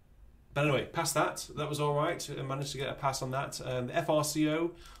 But anyway, past that was all right. I managed to get a pass on that. The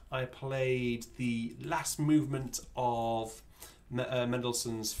FRCO, I played the last movement of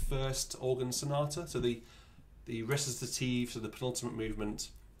Mendelssohn's first organ sonata, so the recitative, so the penultimate movement,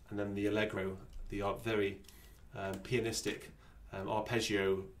 and then the allegro, the very pianistic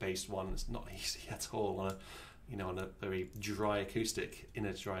arpeggio-based one. It's not easy at all on a very dry acoustic, on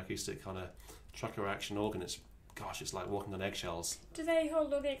a tracker action organ. It's like walking on eggshells. Do they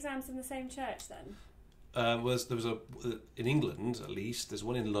hold all the exams in the same church then? There was in England at least. There's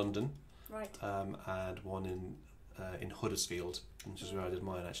one in London, right, and one in Huddersfield, which is where I did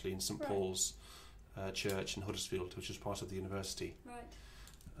mine actually, in St Paul's Church in Huddersfield, which was part of the university. Right.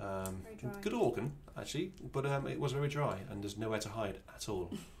 Very dry. Good organ actually, but it was very dry and there's nowhere to hide at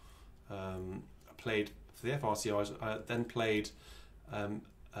all. I played for the FRCO. I then played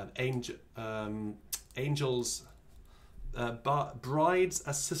Angels. Brides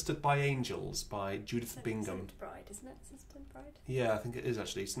Assisted by Angels by Judith Bingham. St. Bride, isn't it? St. Bride? Yeah, I think it is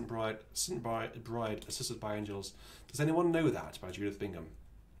actually. St. Bride Assisted by Angels. Does anyone know that by Judith Bingham?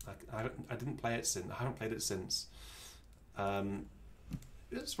 I didn't play it since. I haven't played it since.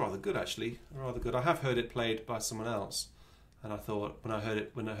 It's rather good actually. Rather good. I have heard it played by someone else, and I thought when I heard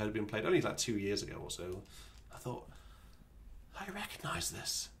it being played only like 2 years ago or so, I thought I recognise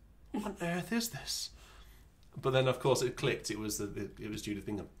this. What on earth is this? But then, of course, it clicked. It was Judith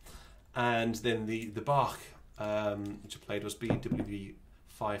Bingham, and then the Bach which I played was BWV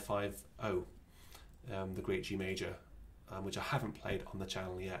 550, the Great G Major, which I haven't played on the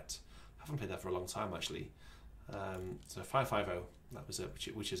channel yet. I haven't played that for a long time actually. So 550, that was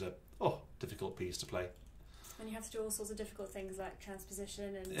it, which is a difficult piece to play. And you have to do all sorts of difficult things like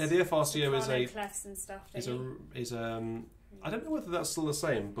transposition and the FRCO is a clefs and stuff. I don't know whether that's still the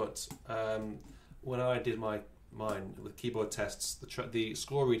same, but when I did mine with keyboard tests, the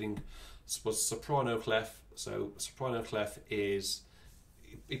score reading was soprano clef. So soprano clef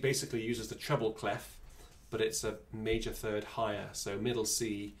it basically uses the treble clef, but it's a major third higher. So middle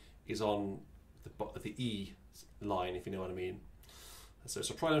C is on the E line, if you know what I mean. So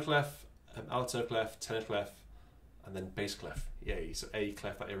soprano clef, alto clef, tenor clef, and then bass clef. Yeah, so a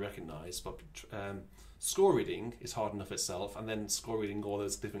clef that you recognise, but score reading is hard enough itself, and then score reading all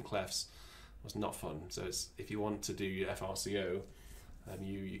those different clefs was not fun. So if you want to do your FRCO,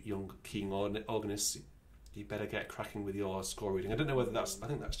 you young keen organists, you better get cracking with your score reading. I don't know whether I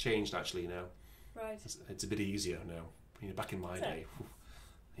think that's changed actually now. Right. It's a bit easier now. Back in my day.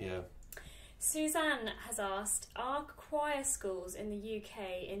 Yeah. Suzanne has asked, are choir schools in the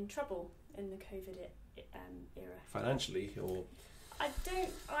UK in trouble in the COVID era? Financially, or? I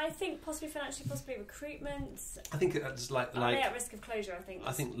think possibly financially, possibly recruitment. I think it's like are they at risk of closure, I think?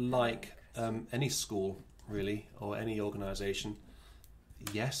 I think any school, really, or any organisation,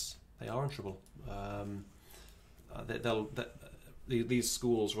 yes, they are in trouble. These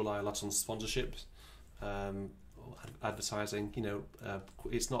schools rely a lot on sponsorships, advertising.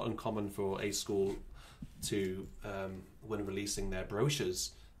 It's not uncommon for a school to, when releasing their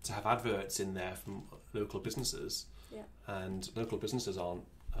brochures, to have adverts in there from local businesses. Yeah. And local businesses aren't.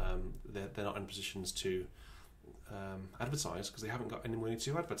 They're not in positions to advertise because they haven't got any money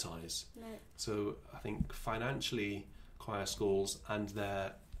to advertise. No. So I think financially, choir schools and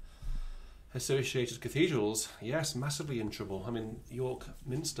their associated cathedrals, yes, massively in trouble. I mean, York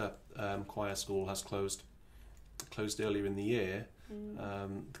Minster Choir School has closed earlier in the year.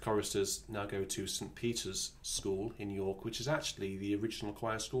 The choristers now go to St Peter's School in York, which is actually the original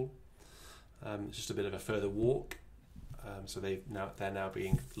choir school. It's just a bit of a further walk. So they're now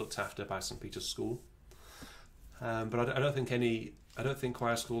being looked after by St Peter's School. But I don't think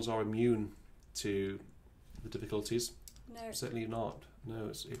choir schools are immune to the difficulties. No, certainly not. No,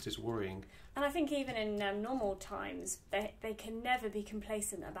 it is worrying. And I think even in normal times, they can never be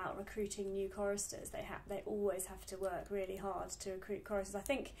complacent about recruiting new choristers. They always have to work really hard to recruit choristers. I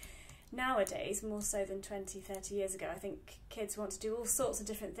think nowadays, more so than 20, 30 years ago, I think kids want to do all sorts of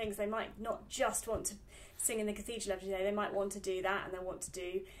different things. They might not just want to sing in the cathedral every day. They might want to do that, and they want to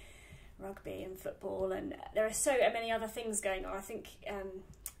do rugby and football, and there are so many other things going on. I think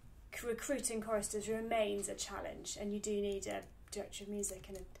recruiting choristers remains a challenge, and you do need a director of music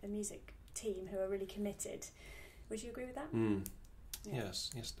and a music team who are really committed. Would you agree with that? Yeah.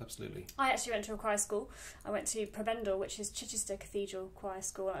 Yes, absolutely. I actually went to a choir school. I went to Prebendal, which is Chichester Cathedral Choir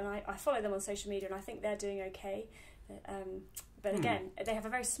School, and I follow them on social media, and I think they're doing okay. But again, they have a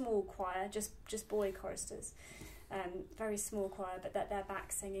very small choir, just boy choristers. Very small choir, but they're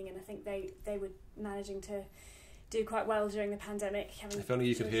back singing, and I think they were managing to do quite well during the pandemic. If only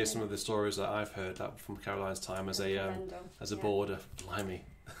you could hear some of the stories that I've heard from Caroline's time as a boarder. Blimey.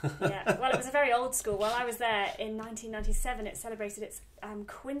 Yeah, well, it was a very old school. While I was there in 1997, it celebrated its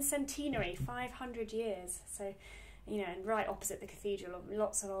quincentenary, 500 years. So, and right opposite the cathedral,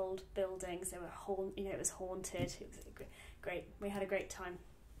 lots of old buildings. They were it was haunted. It was great. We had a great time.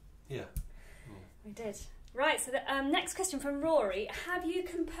 Yeah. We did. Right. So the next question from Rory: have you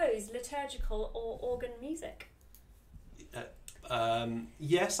composed liturgical or organ music?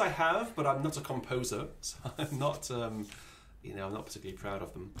 Yes, I have, but I'm not a composer, so I'm not. I'm not particularly proud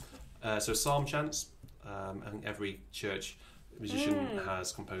of them. So psalm chants. I think every church musician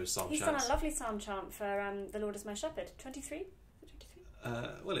has composed psalm chants. He's done a lovely psalm chant for "The Lord is My Shepherd." 23.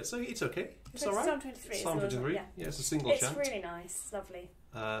 Well, it's okay. It's all right. Psalm 23. Psalm 23. Yeah, it's a single chant. It's really nice. It's lovely.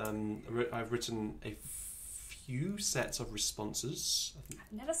 I've written a few sets of responses.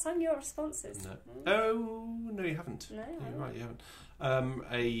 I've never sung your responses. No. Oh, no, you haven't. No, you're right, you haven't.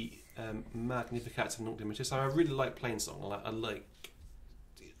 A Magnificat Nunc Dimittis. I really like Plainsong. I like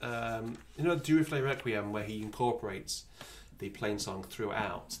Durifle Requiem, where he incorporates the Plainsong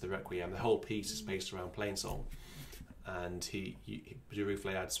throughout the Requiem. The whole piece is based around Plainsong, and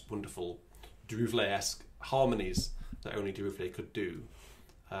Durifle adds wonderful Durifle-esque harmonies that only Durifle could do.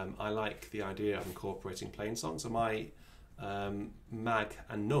 I like the idea of incorporating Plainsong. So my Mag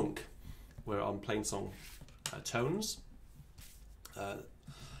and Nunc were on Plainsong tones.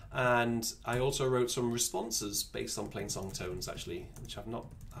 And I also wrote some responses based on Plainsong tones, actually, which I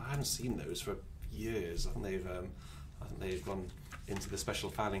haven't seen those for years. I think they've gone into the special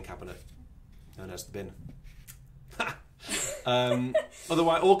filing cabinet known as the bin.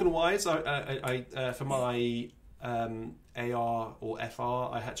 Otherwise, organ-wise, I for my AR or FR,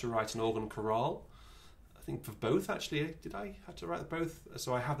 I had to write an organ chorale. I think for both, actually. Did I have to write both?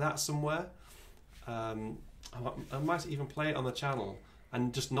 So I have that somewhere. I might even play it on the channel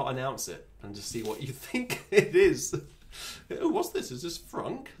and just not announce it and just see what you think it is. Oh, what's this? Is this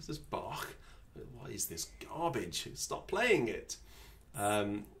Franck? Is this Bach? What is this garbage? Stop playing it.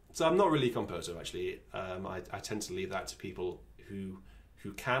 So I'm not really a composer, actually. I tend to leave that to people who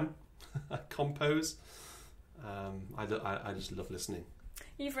can compose. I just love listening.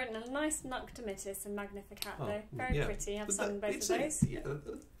 You've written a nice Noctimittis and Magnificat, though. Very pretty. I've sung both of those. Yeah,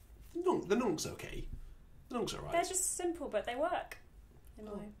 the Nunc's okay. The Nunc's alright. They're just simple, but they work, in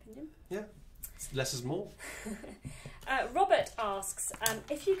my opinion. Yeah, less is more. Robert asks,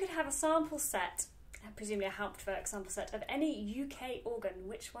 if you could have a sample set, presumably a Hauptwerk sample set, of any UK organ,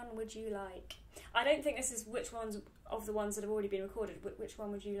 which one would you like? I don't think this is which ones of the ones that have already been recorded, but which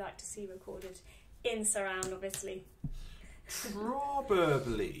one would you like to see recorded in surround, obviously?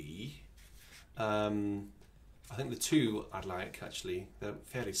 Probably. I think the two I'd like, actually, they're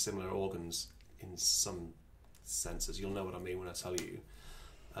fairly similar organs in some senses. You'll know what I mean when I tell you.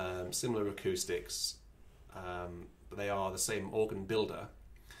 Similar acoustics, but they are the same organ builder.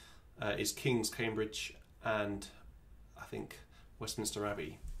 Is King's, Cambridge, and I think Westminster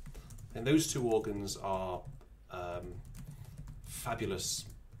Abbey. And those two organs are fabulous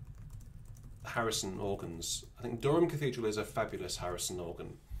Harrison organs. I think Durham Cathedral is a fabulous Harrison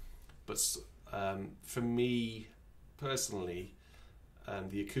organ, but for me personally,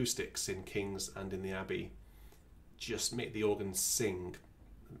 the acoustics in King's and in the Abbey just make the organ sing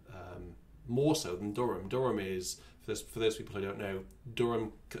more so than Durham. Durham is, for those people who don't know,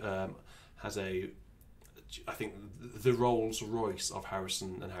 Durham has I think the Rolls Royce of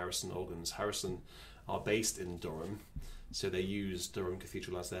Harrison and Harrison organs. Harrison are based in Durham, so they use Durham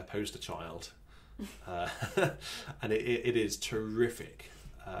Cathedral as their poster child, and it is terrific.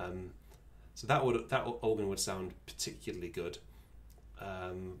 So that organ would sound particularly good.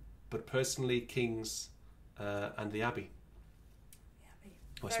 But personally, King's and the Abbey. The Abbey.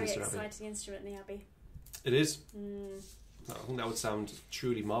 Westminster Very Abbey. exciting instrument, the Abbey. It is. I think that would sound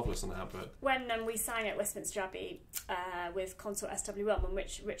truly marvellous on the Hauptwerk. When we sang at Westminster Abbey with Consort SW1, when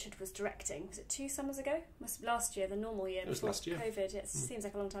Richard was directing, was it 2 summers ago? Last year, the normal year. It was before last year. COVID, it seems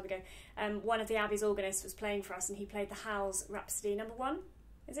like a long time ago. One of the Abbey's organists was playing for us, and he played the Howells Rhapsody number 1.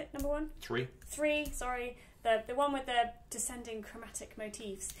 Is it number 1? 3. 3, sorry. The one with the descending chromatic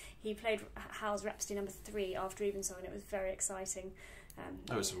motifs. He played Howells Rhapsody number 3 after Evensong, and it was very exciting.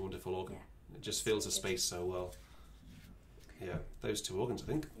 It's a wonderful organ. Yeah. It just fills the space so well. Yeah, those two organs, I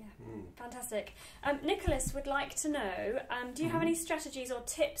think. Yeah, fantastic. Nicholas would like to know, do you have any strategies or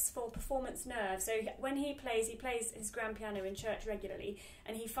tips for performance nerves? So when he plays his grand piano in church regularly,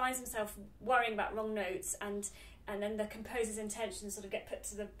 and he finds himself worrying about wrong notes, and then the composer's intentions sort of get put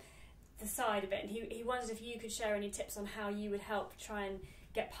to the side of it, and he wondered if you could share any tips on how you would help try and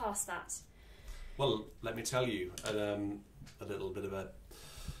get past that. Well, let me tell you a little bit of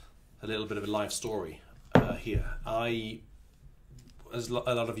a life story here. As a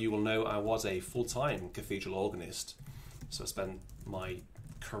lot of you will know, I was a full-time cathedral organist, so I spent my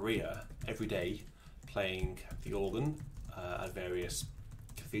career every day playing the organ at various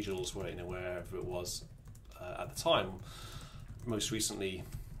cathedrals, wherever it was at the time. Most recently,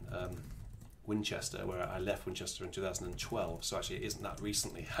 Winchester, where I left Winchester in 2012. So actually, it isn't that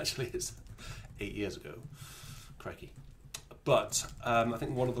recently. Actually, it's 8 years ago. Crikey. But I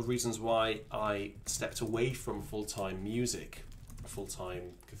think one of the reasons why I stepped away from full-time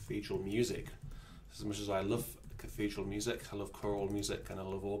cathedral music, as much as I love cathedral music, I love choral music, and I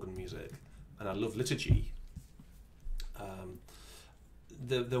love organ music, and I love liturgy,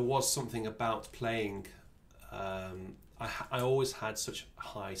 there was something about playing. I always had such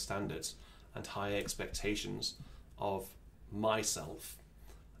high standards and high expectations of myself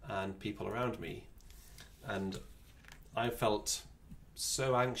and people around me, and I felt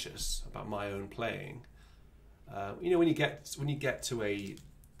so anxious about my own playing. When you get to a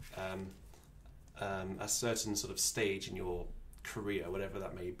certain sort of stage in your career, whatever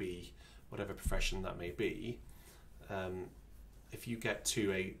that may be, whatever profession that may be, if you get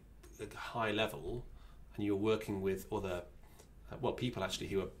to a high level and you're working with other people actually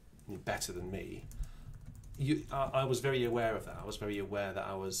who are better than me, I was very aware of that. I was very aware that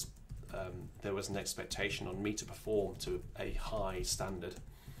there was an expectation on me to perform to a high standard,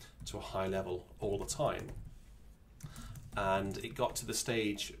 to a high level all the time. And it got to the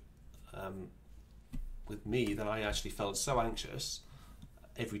stage with me that I actually felt so anxious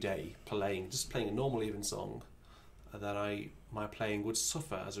every day just playing a normal even song, that my playing would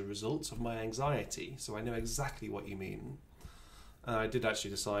suffer as a result of my anxiety. So I know exactly what you mean. And I did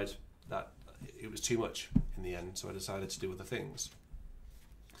actually decide that it was too much in the end, so I decided to do other things.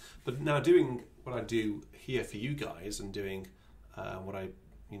 But now doing what I do here for you guys, and doing what I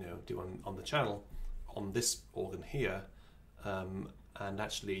do on the channel, on this organ here, and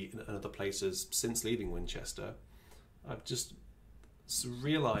actually in other places since leaving Winchester, I've just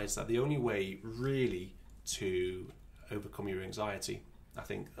realised that the only way really to overcome your anxiety, I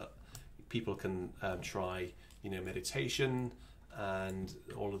think that people can try meditation and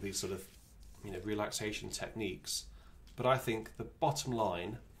all of these sort of relaxation techniques, but I think the bottom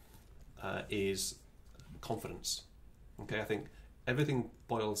line is confidence. Okay, I think everything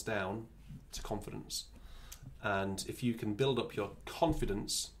boils down to confidence, and if you can build up your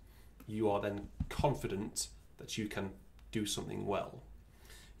confidence, you are then confident that you can do something well.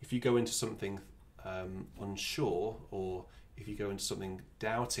 If you go into something unsure, or if you go into something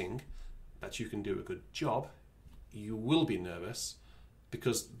doubting that you can do a good job, you will be nervous,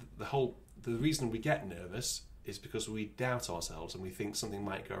 because the reason we get nervous is because we doubt ourselves and we think something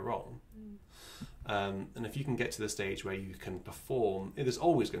might go wrong. And if you can get to the stage where you can perform, there's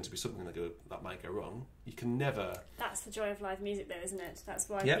always going to be something that might go wrong. You can never... That's the joy of live music though, isn't it? That's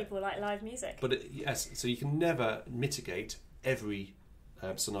why people like live music. But yes, so you can never mitigate every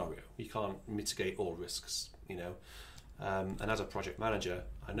scenario. You can't mitigate all risks, and as a project manager,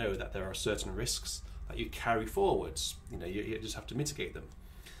 I know that there are certain risks that you carry forwards. You just have to mitigate them.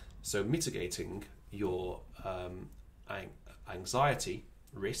 So mitigating your anxiety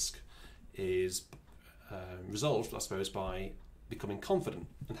risk is resolved, I suppose, by becoming confident.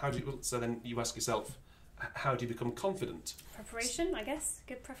 And so then you ask yourself, how do you become confident? Preparation, I guess.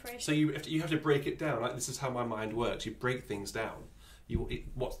 Good preparation. So you have to break it down. This is how my mind works. You break things down.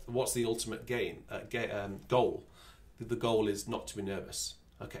 What's the ultimate goal? The goal is not to be nervous.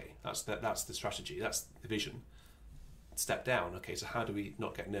 Okay, that's the strategy. That's the vision. Step down. Okay, so how do we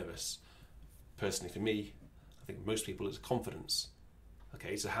not get nervous? Personally, for me, I think most people, it's confidence.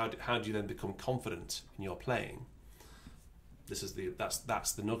 Okay, so how do you then become confident in your playing? That's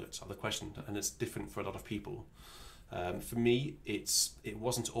the nugget of the question, and it's different for a lot of people. For me, it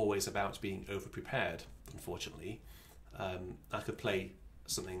wasn't always about being over prepared. Unfortunately, I could play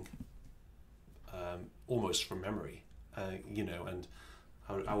something almost from memory, and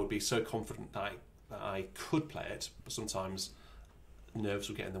I would be so confident that I could play it, but sometimes nerves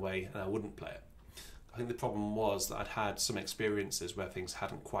would get in the way and I wouldn't play it. I think the problem was that I'd had some experiences where things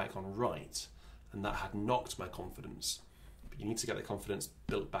hadn't quite gone right, and that had knocked my confidence. But you need to get the confidence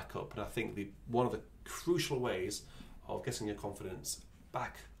built back up, and I think one of the crucial ways of getting your confidence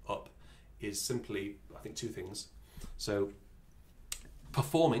back up is simply, I think, two things. So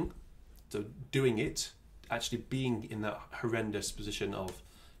performing, so doing it, actually being in that horrendous position of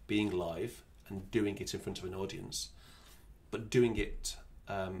being live and doing it in front of an audience, but doing it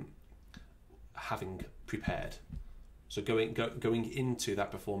having prepared. So going into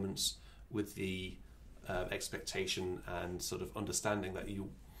that performance with the expectation and sort of understanding that you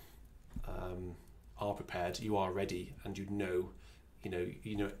are prepared, you are ready, and you know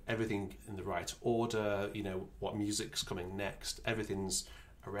everything in the right order. You know what music's coming next. Everything's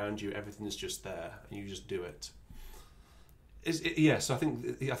around you. Everything's just there, and you just do it. So I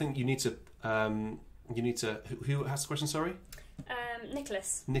think you need to. Who asked the question? Sorry.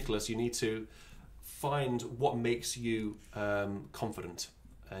 Nicholas. Nicholas, you need to find what makes you confident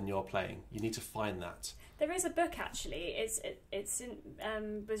in your playing. You need to find that. There is a book actually.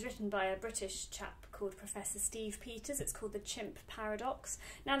 Was written by a British chap called Professor Steve Peters. It's called The Chimp Paradox.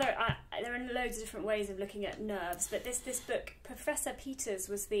 Now there are loads of different ways of looking at nerves, but this book, Professor Peters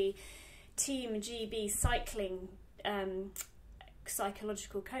was the Team GB cycling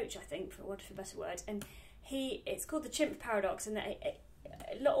psychological coach, I think, for want of a better word, and it's called The Chimp Paradox, and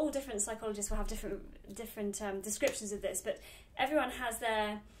all different psychologists will have different descriptions of this, but everyone has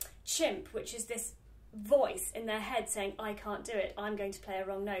their chimp, which is this voice in their head saying, I can't do it, I'm going to play a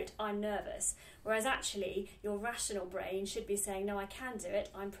wrong note, I'm nervous. Whereas actually your rational brain should be saying, no, I can do it,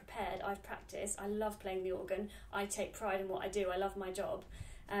 I'm prepared, I've practiced, I love playing the organ, I take pride in what I do, I love my job.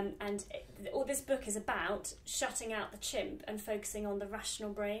 All this book is about shutting out the chimp and focusing on the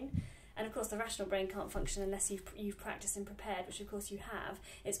rational brain. And of course the rational brain can't function unless you've practiced and prepared, which of course you have.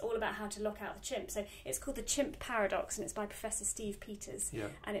 It's all about how to lock out the chimp. So it's called The Chimp Paradox, and it's by Professor Steve Peters. Yeah.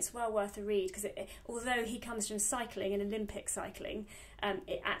 And it's well worth a read, because although he comes from cycling and Olympic cycling,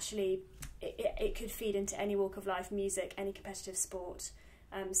 it could feed into any walk of life, music, any competitive sport.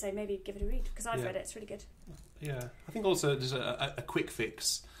 So maybe give it a read, because I've read it. It's really good. Yeah, I think also there's a quick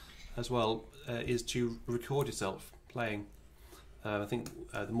fix as well, is to record yourself playing. I think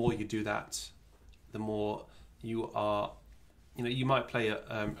the more you do that, the more you are, you might play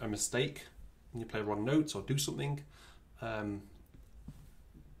a mistake, and you play wrong notes or do something,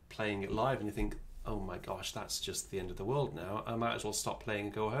 playing it live, and you think, oh my gosh, that's just the end of the world now. I might as well stop playing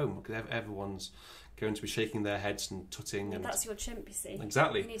and go home, because everyone's going to be shaking their heads and tutting. And that's your chimp, you see.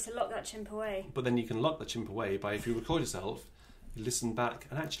 Exactly. You need to lock that chimp away. But then you can lock the chimp away by, if you record yourself, you listen back,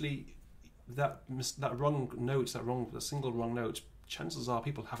 and actually that wrong note, that single wrong note, chances are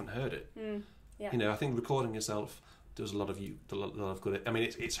people haven't heard it. I think recording yourself does a lot of good. I mean,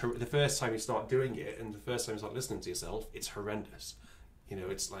 it's the first time you start doing it, and the first time you start listening to yourself, it's horrendous.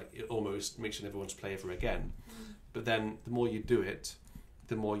 It's like it almost makes you never want to play ever again. But then the more you do it,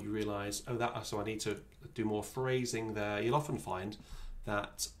 the more you realise, so I need to do more phrasing there. You'll often find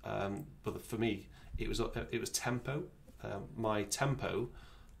that, but for me, it was tempo. My tempo,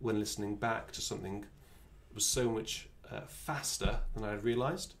 when listening back to something, was so much faster than I had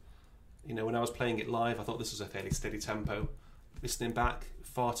realised. When I was playing it live, I thought this was a fairly steady tempo. Listening back,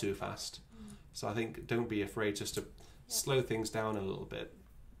 far too fast. So I think don't be afraid just to slow things down a little bit.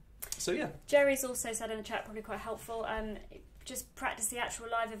 So yeah. Jerry's also said in the chat, probably quite helpful, just practice the actual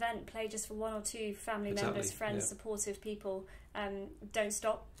live event. Play just for one or two family members, friends, supportive people. Don't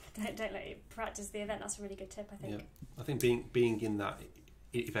stop. Don't let you practice the event. That's a really good tip, I think. Yeah. I think being in that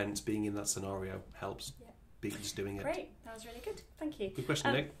event, being in that scenario helps. Yeah. Just doing it. Great, that was really good. Thank you. Good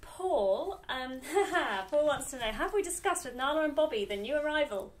question, Nick. Paul, Paul wants to know: have we discussed with Nala and Bobby the new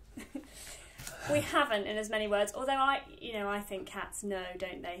arrival? We haven't, in as many words. Although I think cats know,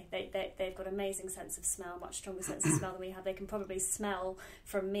 don't they? They've got an amazing sense of smell, much stronger sense of smell than we have. They can probably smell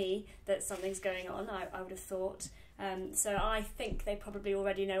from me that something's going on. I would have thought. So I think they probably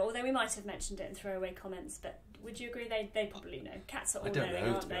already know. Although we might have mentioned it in throwaway comments, but would you agree they probably know? Cats are all knowing,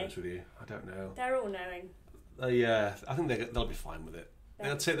 aren't they? To be honest with you, I don't know. They're all knowing. Yeah, I think they'll be fine with it.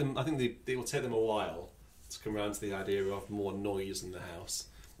 It'll take them. I think they will take them a while to come around to the idea of more noise in the house.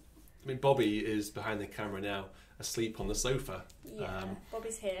 I mean, Bobby is behind the camera now, asleep on the sofa. Yeah,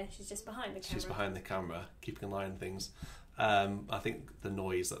 Bobby's here. She's just behind the camera. She's behind the camera, keeping an eye on things. I think the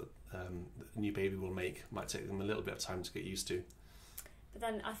noise that the new baby will make might take them a little bit of time to get used to. But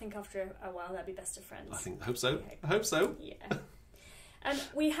then I think after a while they'll be best of friends. I hope so. I hope so. Yeah.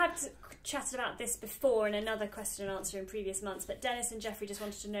 We had chatted about this before in another question and answer in previous months, but Dennis and Jeffrey just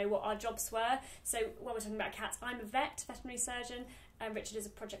wanted to know what our jobs were. So while we're talking about cats, I'm a veterinary surgeon, and Richard is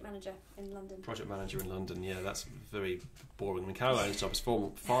a project manager in London. Project manager in London, yeah, that's very boring. I mean, Caroline's job is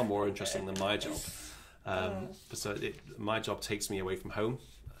far more interesting than my job. My job takes me away from home.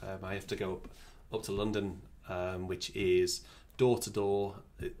 I have to go up to London, which is door to door.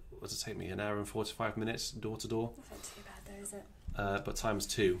 What does it take me? An hour and 45 minutes door to door. That's not too bad though, is it? But times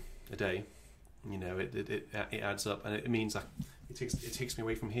 2 a day, it adds up, and it means that it takes me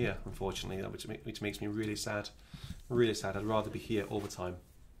away from here, unfortunately, which makes me really sad. Really sad. I'd rather be here all the time.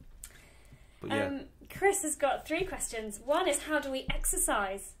 But yeah. Chris has got 3 questions. One is, how do we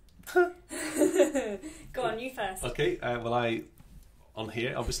exercise? Go on, you first. Okay. On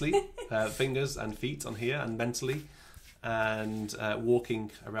here, obviously, fingers and feet on here, and mentally, and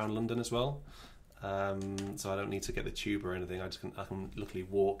walking around London as well. So I don't need to get the tube or anything. I can luckily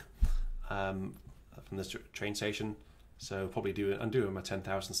walk from the train station. So probably I'm doing my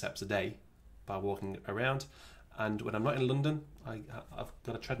 10,000 steps a day by walking around. And when I'm not in London, I've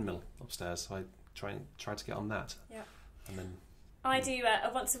got a treadmill upstairs, so I try to get on that. Yeah. And then I do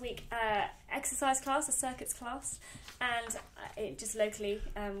a once a week exercise class, a circuits class, and just locally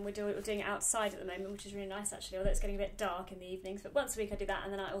we're doing it outside at the moment, which is really nice actually. Although it's getting a bit dark in the evenings, but once a week I do that,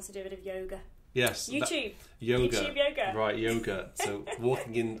 and then I also do a bit of yoga. Yes, YouTube yoga, right? Yoga. So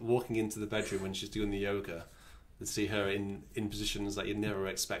walking into the bedroom when she's doing the yoga, to see her in positions that you'd never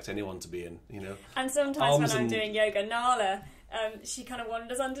expect anyone to be in, And sometimes when I'm doing yoga, Nala, she kind of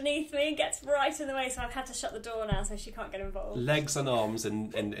wanders underneath me and gets right in the way, so I've had to shut the door now so she can't get involved. Legs and arms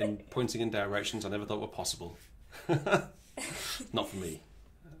and pointing in directions I never thought were possible. Not for me.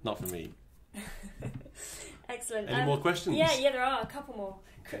 Excellent. Any more questions? Yeah, there are a couple more.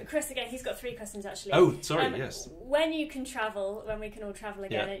 Chris, again, he's got 3 questions actually. Oh, sorry, yes. When we can all travel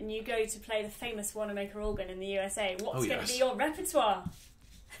again, and you go to play the famous Wanamaker organ in the USA, what's going to be your repertoire?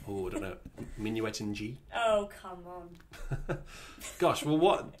 Oh, I don't know. Minuet in G? Oh, come on. Gosh, well,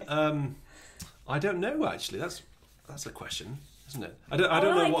 what? I don't know, actually. That's a question, isn't it? I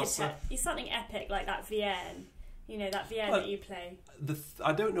don't know what's... It's something epic, like that Vienne. That Vienne that you play.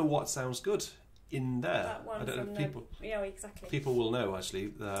 I don't know what sounds good. in there. That one I don't from know. People, yeah, exactly. people will know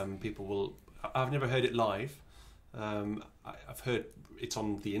actually. People will. I've never heard it live. I've heard it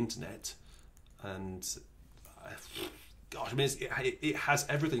on the internet, and gosh, I mean, it has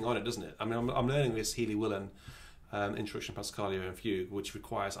everything on it, doesn't it? I mean, I'm learning this Healy Willan Introduction Pascalia and Fugue, which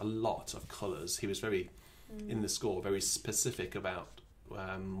requires a lot of colours. He was very in the score, very specific about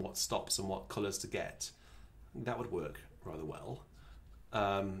what stops and what colours to get. That would work rather well.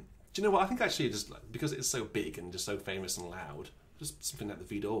 Do you know what? I think actually, just because it's so big and just so famous and loud, just something like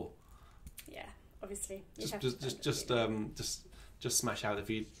the Vidor. Yeah, obviously. Just smash out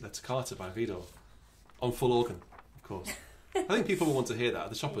the Toccata by Vidor on full organ, of course. I think people will want to hear that.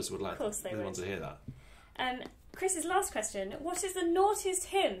 The shoppers would like. Of course they would want to hear that. Chris's last question: what is the naughtiest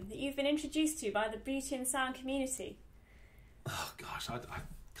hymn that you've been introduced to by the Beauty and Sound community? Oh gosh, I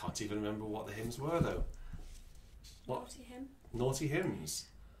can't even remember what the hymns were though. What? Naughty hymn? Naughty hymns.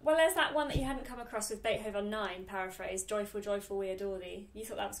 Well, there's that one that you hadn't come across with Beethoven 9, paraphrase, Joyful, joyful, we adore thee. You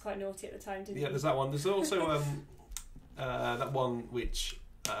thought that was quite naughty at the time, didn't you? Yeah, there's that one. There's also that one which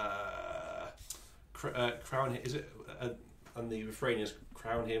crown him, is it? And the refrain is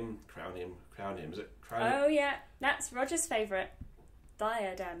crown him, crown him, crown him. Is it crown him? Oh yeah, that's Roger's favourite.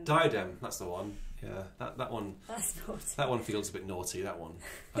 Diadem. Diadem, that's the one. Yeah, that one. That's naughty. That one feels a bit naughty. That one,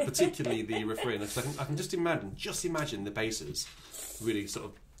 particularly the refrain. I can just imagine the basses really sort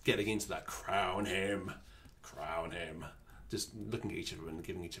of getting into that crown him, just looking at each other and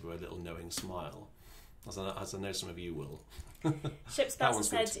giving each other a little knowing smile, as I know some of you will. Ship Spells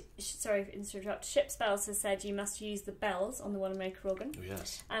said, sorry to interrupt, Ship Spells has said you must use the bells on the one maker organ. Oh,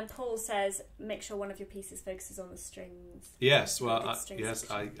 yes. And Paul says make sure one of your pieces focuses on the strings. Yes, well, I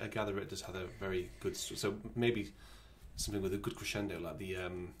gather it does have a very good, so maybe something with a good crescendo like the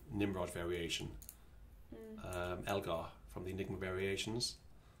Nimrod variation, Elgar from the Enigma variations.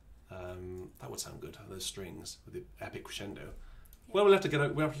 That would sound good. Those strings with the epic crescendo. Yeah. Well, we'll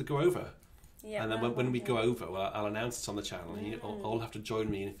have to go over. Yeah, and then when we go over, well, I'll announce it on the channel. And you all have to join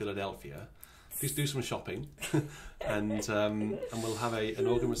me in Philadelphia. Please do some shopping, and we'll have an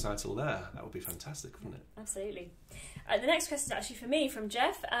organ recital there. That would be fantastic, wouldn't it? Absolutely. The next question is actually for me, from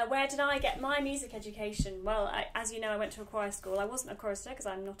Jeff. Where did I get my music education? Well, as you know, I went to a choir school. I wasn't a chorister because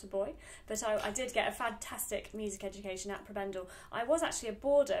I'm not a boy, but I did get a fantastic music education at Prebendal. I was actually a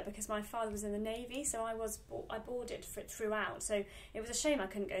boarder because my father was in the Navy, so I boarded for it throughout. So it was a shame I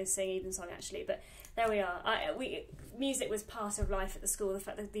couldn't go and sing Evensong actually, but there we are. Music was part of life at the school. The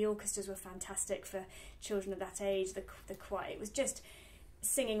fact that the orchestras were fantastic for children of that age, the choir, it was just...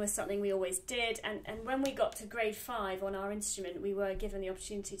 Singing was something we always did, and when we got to grade 5 on our instrument, we were given the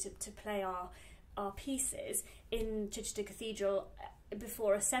opportunity to play our pieces in Chichester Cathedral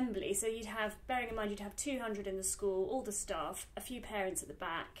before assembly. So you'd have, bearing in mind, you'd have 200 in the school, all the staff, a few parents at the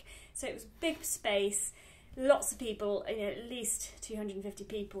back. So it was big space, lots of people, at least 250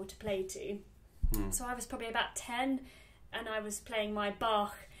 people to play to. So I was probably about 10, and I was playing my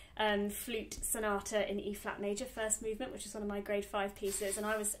Bach flute sonata in E flat major, first movement, which is one of my grade 5 pieces, and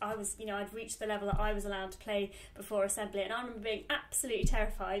I was I'd reached the level that I was allowed to play before assembly, and I remember being absolutely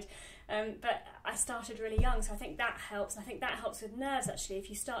terrified, but I started really young, so I think that helps. I think that helps with nerves actually. If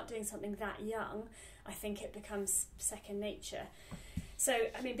you start doing something that young, I think it becomes second nature. So,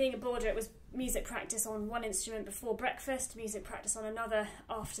 I mean, being a boarder, it was music practice on one instrument before breakfast, music practice on another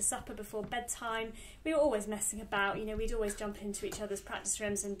after supper, before bedtime. We were always messing about, we'd always jump into each other's practice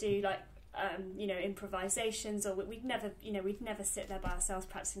rooms and do improvisations, or we'd never sit there by ourselves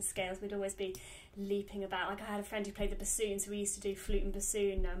practicing scales. We'd always be leaping about. Like, I had a friend who played the bassoon, so we used to do flute and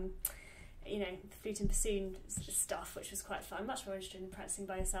bassoon, flute and bassoon stuff, which was quite fun, much more interesting than practicing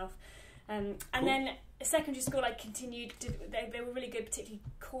by yourself. And then secondary school, I continued. They were really good, particularly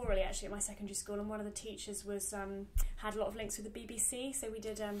chorally actually at my secondary school. And one of the teachers was had a lot of links with the BBC, so we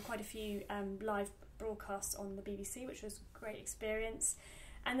did quite a few live broadcasts on the BBC, which was a great experience.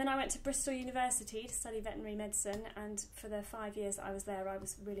 And then I went to Bristol University to study veterinary medicine. And for the 5 years that I was there, I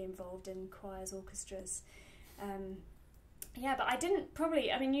was really involved in choirs, orchestras. But I didn't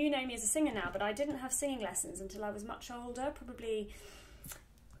probably. I mean, you know me as a singer now, but I didn't have singing lessons until I was much older, probably.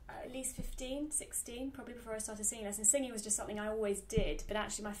 At least 15, 16, probably before I started singing lessons. Singing was just something I always did, but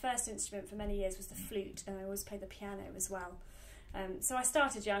actually my first instrument for many years was the flute, and I always played the piano as well. So I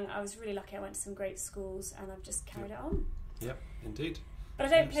started young. I was really lucky. I went to some great schools, and I've just carried it on. Yep, indeed. But I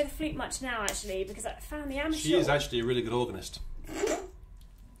don't play the flute much now, actually, because I found the amateur... She is actually a really good organist,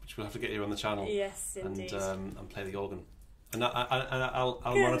 which we'll have to get you on the channel. Yes, indeed. And play the organ. And I'll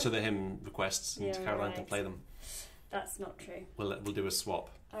monitor the hymn requests, and Caroline can play them. That's not true. We'll do a swap.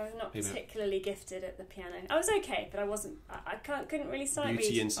 I was not particularly gifted at the piano. I was okay, but I wasn't. I couldn't really sight read.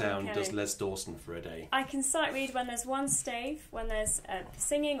 Beauty in Sound does Les Dawson for a day. I can sight read when there's one stave, when there's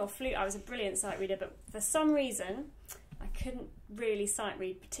singing or flute. I was a brilliant sight reader, but for some reason, I couldn't really sight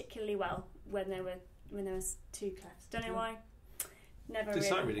read particularly well when there was two clefs. Don't know why. Never. The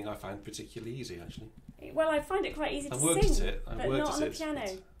sight reading I find particularly easy, actually. Well, I find it quite easy to sing, but not on the piano.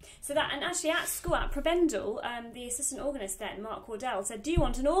 So that, and actually at school, at Prebendal, the assistant organist then, Mark Wardell, said, "Do you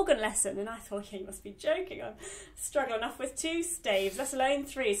want an organ lesson?" And I thought, you must be joking. I'm struggling enough with 2 staves, let alone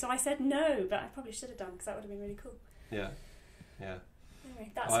 3. So I said no, but I probably should have done, because that would have been really cool. Yeah.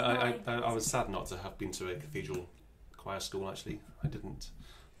 Anyway, that's I was sad not to have been to a cathedral choir school, actually. I didn't.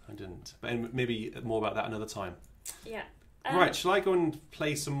 But maybe more about that another time. Yeah. Right, shall I go and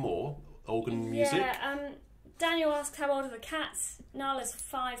play some more organ music? Yeah, Daniel asks how old are the cats. Nala's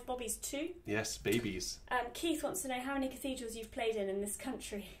 5, Bobby's 2. Yes, babies. Keith wants to know how many cathedrals you've played in this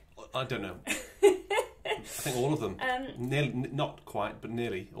country. I don't know. I think all of them. Not quite, but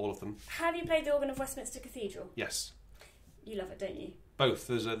nearly all of them. Have you played the organ of Westminster Cathedral? Yes. You love it, don't you? Both.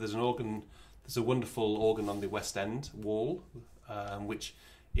 There's an organ. There's a wonderful organ on the West End wall, which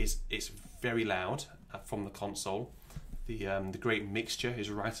is very loud from the console. The great mixture is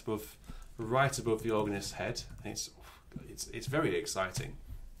right above the organist's head, and it's very exciting.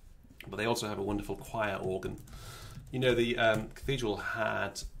 But they also have a wonderful choir organ. You know, the cathedral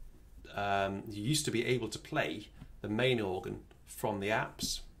had you used to be able to play the main organ from the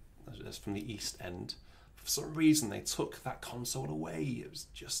apse, that's from the East End. For some reason, they took that console away. It was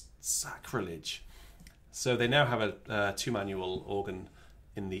just sacrilege. So they now have a 2-manual organ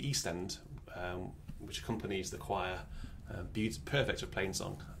in the East End, which accompanies the choir. Perfect for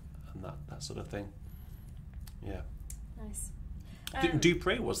plainsong and that sort of thing. Yeah. Nice.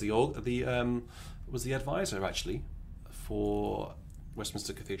 Dupre was the advisor actually for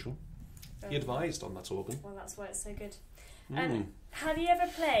Westminster Cathedral. He advised on that organ. Well, that's why it's so good. Have you ever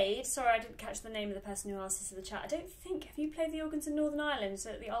played? Sorry, I didn't catch the name of the person who asked this in the chat. Have you played the organs in Northern Ireland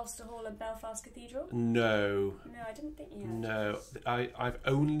at the Ulster Hall and Belfast Cathedral? No. No, I didn't think you had. No,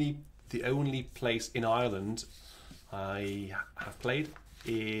 the only place in Ireland I have played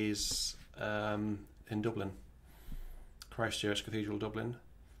is in Dublin, Christchurch Cathedral, Dublin.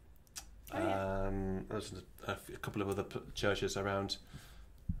 There's a couple of other churches around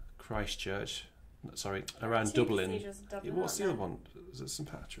Christchurch. Sorry, around Dublin. What's the other one? Is it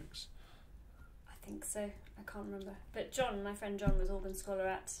St Patrick's? I think so. I can't remember. But John, my friend John, was organ scholar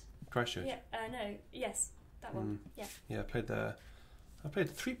at Christchurch. Yeah. Yes, that one. Yeah. Yeah, I played there. I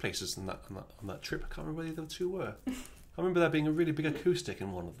played 3 places on that trip. I can't remember where the other 2 were. I remember there being a really big acoustic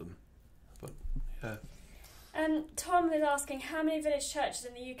in one of them. But yeah. Tom is asking how many village churches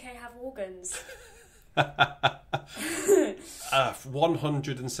in the UK have organs.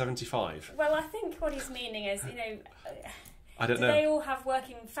 175. Well, I think what he's meaning is, I don't know. Do they all have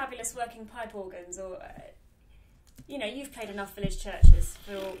fabulous working pipe organs, or you've played enough village churches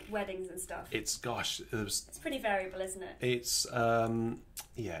for weddings and stuff. It's pretty variable, isn't it? It's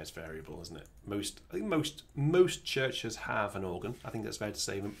it's variable, isn't it? I think most churches have an organ. I think that's fair to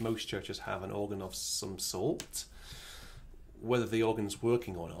say. Most churches have an organ of some sort. Whether the organ's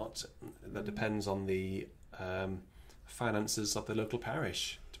working or not, that depends on the finances of the local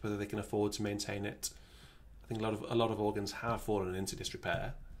parish, whether they can afford to maintain it. I think a lot of organs have fallen into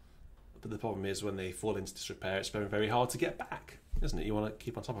disrepair, but the problem is when they fall into disrepair, it's very, very hard to get back, isn't it? You want to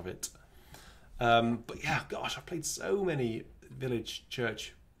keep on top of it. But yeah, gosh, I've played so many village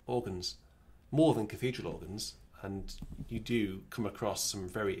church organs, more than cathedral organs, and you do come across some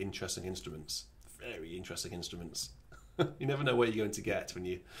very interesting instruments. Very interesting instruments. You never know what you're going to get when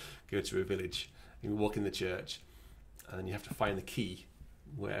you go to a village. You walk in the church, and then you have to find the key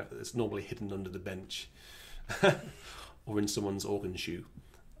where it's normally hidden under the bench, or in someone's organ shoe,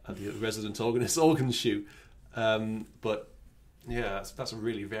 the resident organist's organ shoe. But yeah, that's a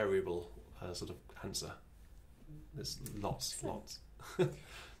really variable sort of answer. There's lots.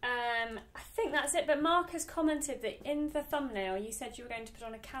 I think that's it. But Mark has commented that in the thumbnail you said you were going to put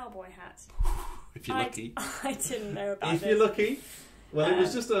on a cowboy hat. If you're lucky. I didn't know about this. If you're lucky. Well, it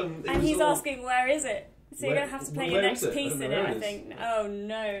was just... and he's asking, where is it? So you're going to have to play your next piece in it, I think. Oh,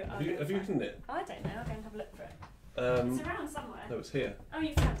 no. Have you written it? I don't know. I'll go and have a look for it. It's around somewhere. No, it's here. Oh,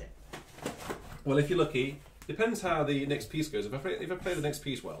 you found it. Well, if you're lucky, depends how the next piece goes. If I play the next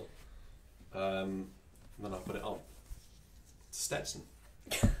piece well, then I'll put it on. Stetson.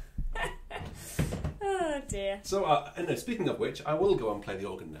 Oh dear. So, speaking of which, I will go and play the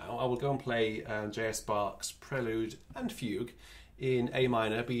organ now. I will go and play J.S. Bach's Prelude and Fugue in A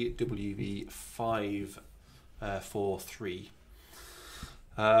minor, BWV 5 4/3.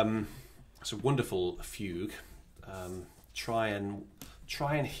 It's a wonderful fugue. Try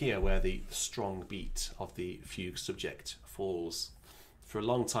and hear where the strong beat of the fugue subject falls. For a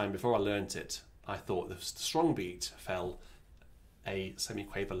long time before I learnt it, I thought the strong beat fell a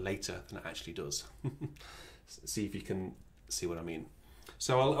semiquaver later than it actually does. See if you can see what I mean.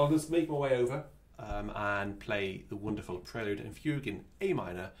 So I'll just make my way over and play the wonderful Prelude and Fugue in A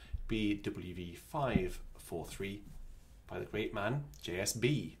minor, BWV 5/4/3 by the great man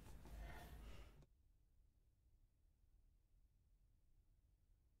JSB.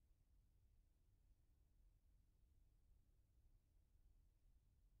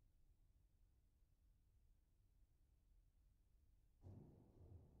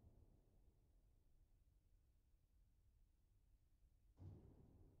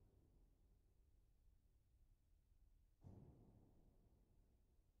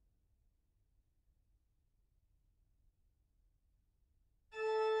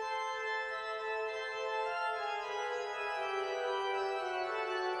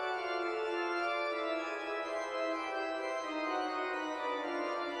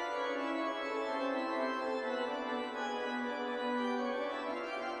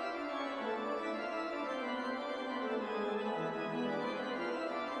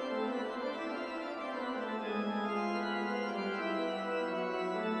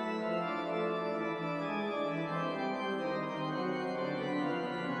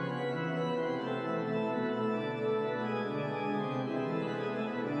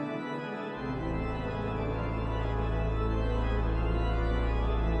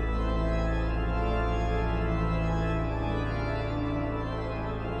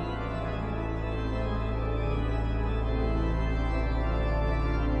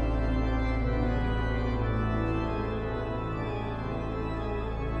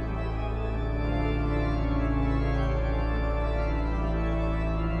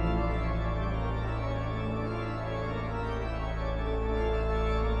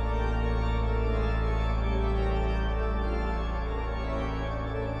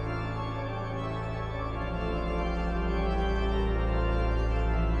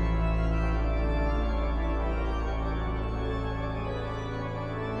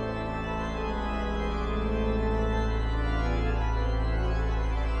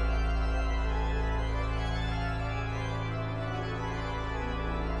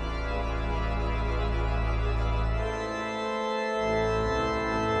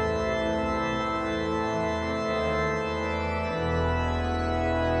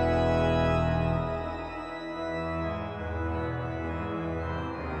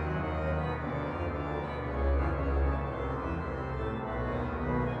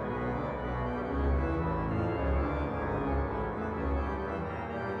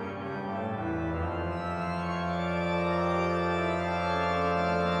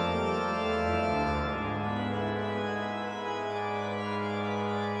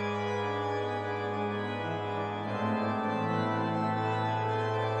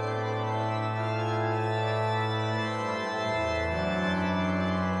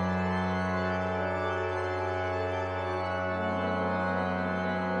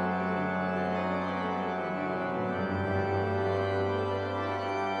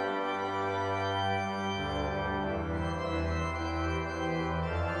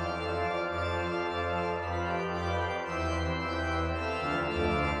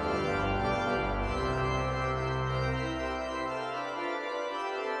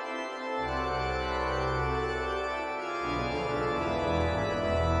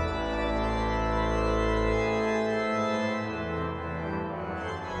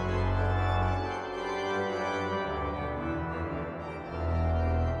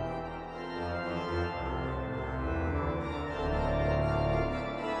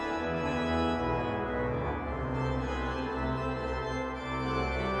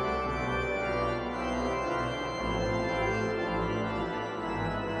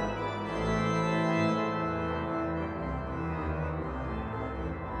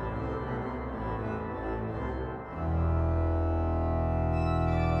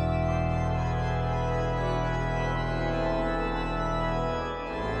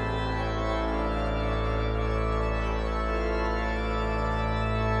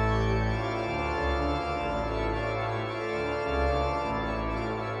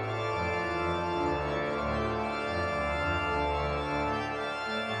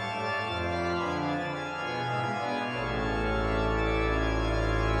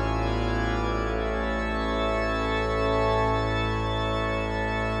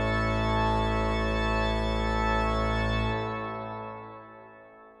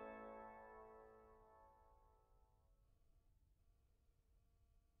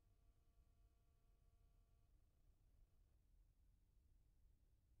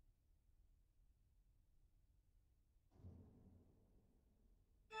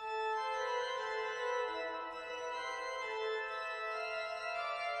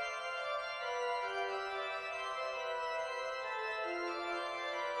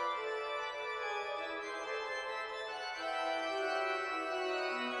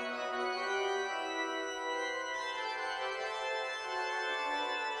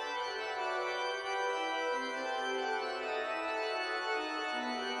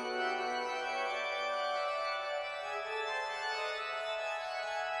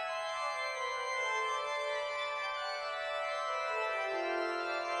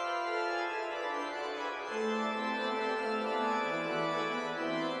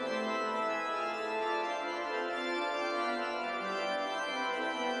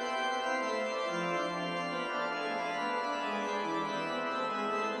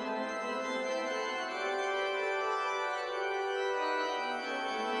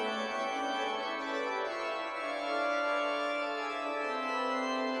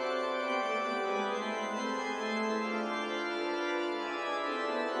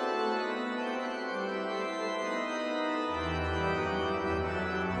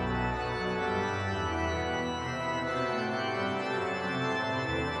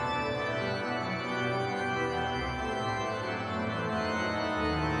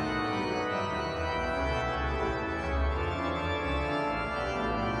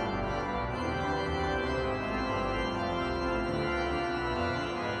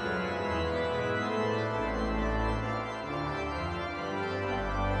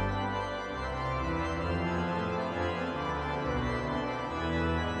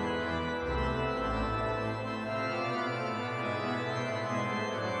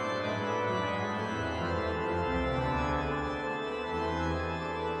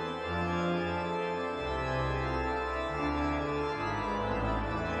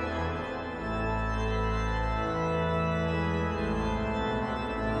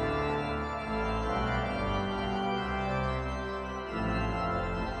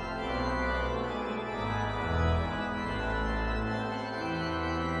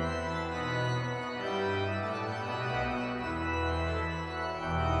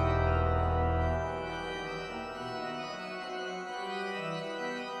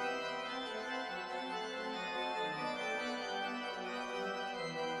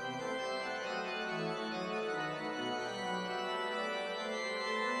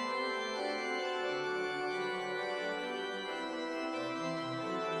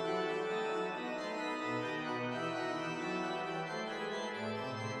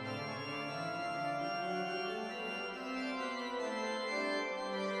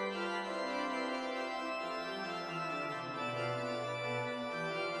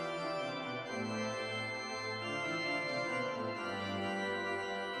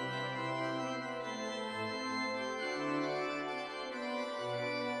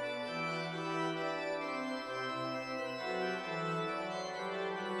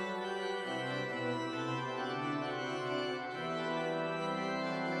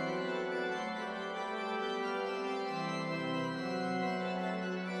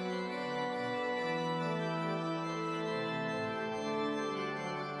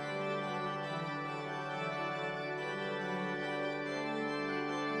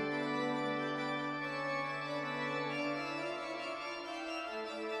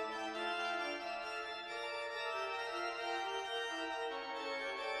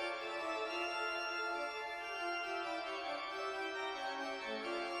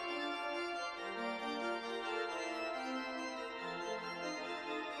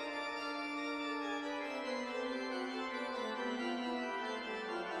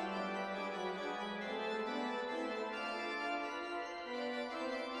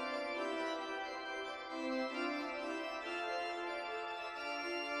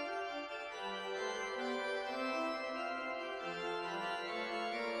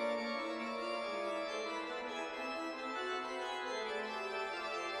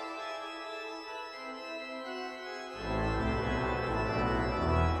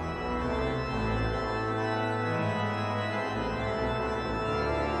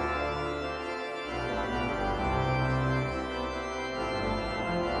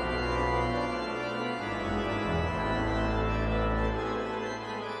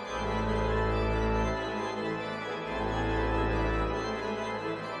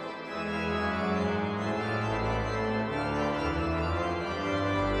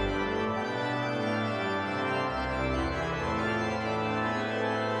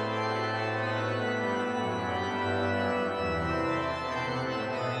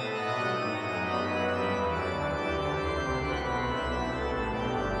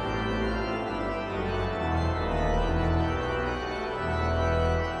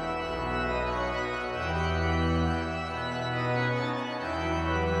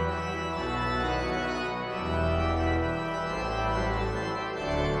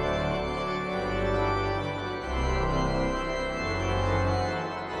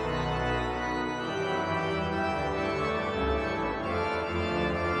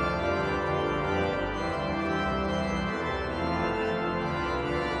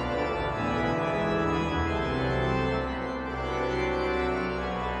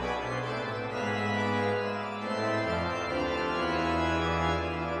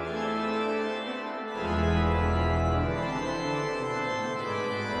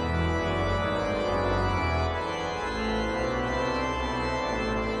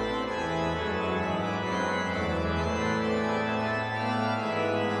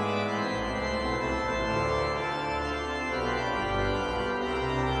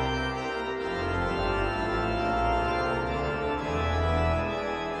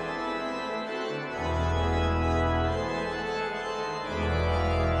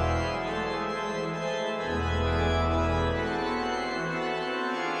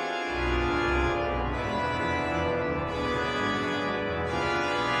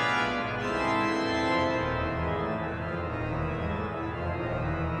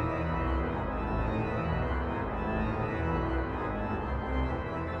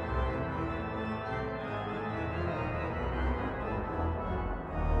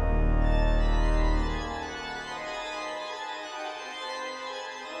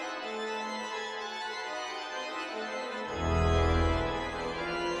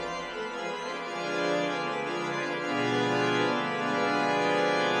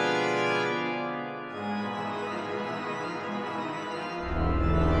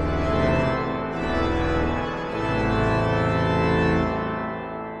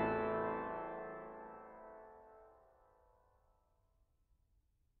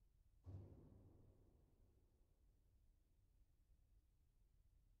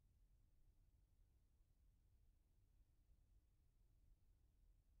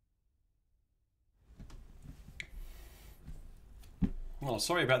 Well,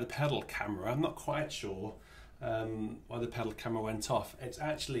 sorry about the pedal camera. I'm not quite sure why the pedal camera went off. It's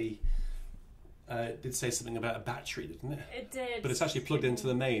actually it did say something about a battery, didn't it? It did. But it's actually plugged into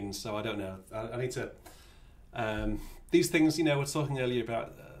the mains, so I don't know. I need to. These things, you know, we're talking earlier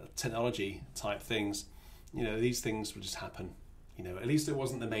about technology type things. You know, these things will just happen. You know, at least it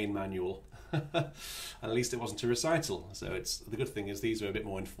wasn't the main manual, and at least it wasn't a recital. So it's the good thing is these are a bit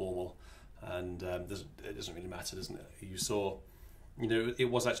more informal, and it doesn't really matter, doesn't it? You saw, you know, it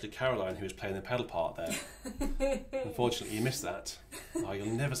was actually Caroline who was playing the pedal part there. Unfortunately, you missed that. Oh, you'll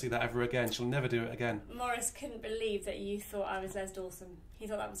never see that ever again. She'll never do it again. Morris couldn't believe that you thought I was Les Dawson. He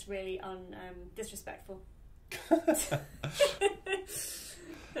thought that was really disrespectful.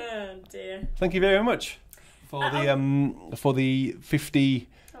 Oh dear. Thank you very much for the 50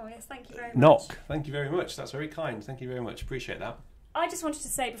 Oh yes, thank you very much. knock. Thank you very much. That's very kind. Thank you very much. Appreciate that. I just wanted to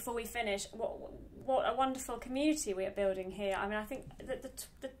say before we finish what a wonderful community we are building here. I mean, I think that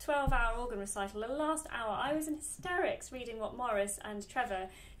the 12-hour organ recital, the last hour, I was in hysterics reading what Morris and Trevor,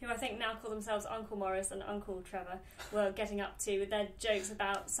 who I think now call themselves Uncle Morris and Uncle Trevor, were getting up to with their jokes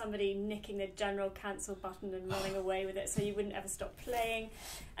about somebody nicking the general cancel button and running away with it so you wouldn't ever stop playing.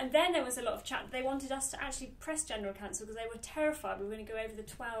 And then there was a lot of chat. They wanted us to actually press general cancel because they were terrified we were going to go over the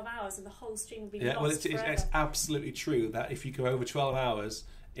 12 hours and the whole stream would be lost forever. It's absolutely true that if you go over 12 hours,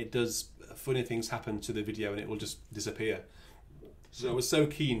 it does funny things happen to the video and it will just disappear. So I was so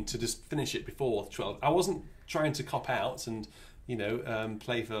keen to just finish it before 12. I wasn't trying to cop out and, you know,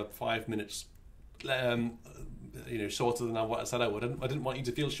 play for 5 minutes, you know, shorter than what I said I would. I didn't want you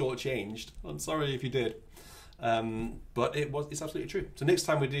to feel shortchanged. I'm sorry if you did. But it's absolutely true. So next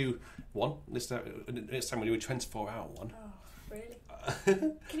time we do one, next time we do a 24-hour one. Oh, really?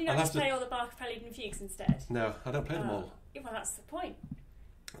 Can you not just play all the Bach Prelude and Fugues instead? No, I don't play them all. Well, that's the point.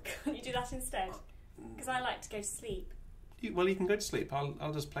 Can't you do that instead? Because I like to go to sleep. You can go to sleep.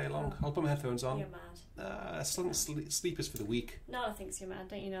 I'll just play along. I'll put my headphones on. You're mad. Sleep is for the weak. Nala thinks you're mad,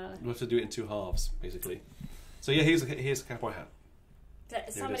 don't you, Nala? We'll have to do it in two halves, basically. So yeah, here's a cowboy hat.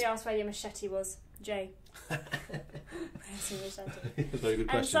 Somebody asked where your machete was. Jay. Where's your machete? Very good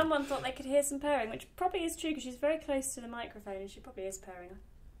question. And someone thought they could hear some purring, which probably is true because she's very close to the microphone and she probably is purring.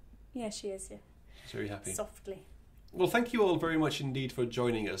 Yeah, she is, yeah. She's very happy. Softly. Well, thank you all very much indeed for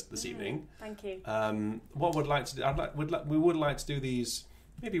joining us this evening. Thank you. What we'd like to do, we would like to do these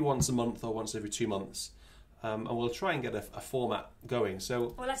maybe once a month or once every 2 months, and we'll try and get a format going.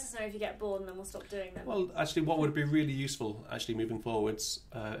 So, well, let us know if you get bored, and then we'll stop doing them. Well, actually, what would be really useful, actually moving forwards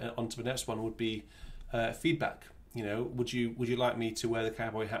onto the next one, would be feedback. You know, would you like me to wear the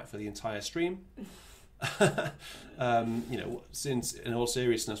cowboy hat for the entire stream? You know, since in all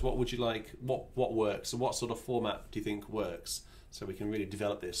seriousness, what would you like? What works? And what sort of format do you think works? So we can really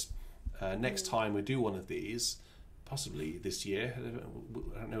develop this. Next time we do one of these, possibly this year.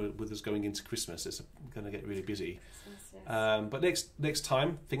 I don't know. With us going into Christmas, it's going to get really busy. Yes. But next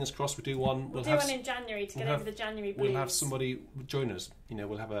time, fingers crossed, we do one. We'll do one in January to get over the January blues. We'll have somebody join us. You know,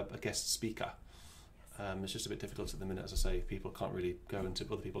 we'll have a guest speaker. It's just a bit difficult at the minute, as I say. People can't really go into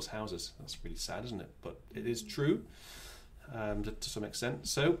other people's houses. That's really sad, isn't it? But it is true to some extent.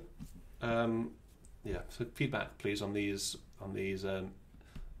 So, yeah. So feedback, please, on these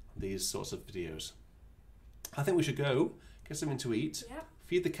sorts of videos. I think we should go get something to eat,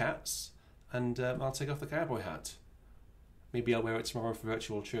 feed the cats, and I'll take off the cowboy hat. Maybe I'll wear it tomorrow for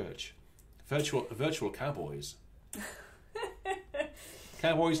virtual church. Virtual cowboys.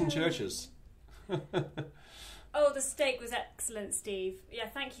 Cowboys in churches. Oh, the steak was excellent, Steve. Yeah,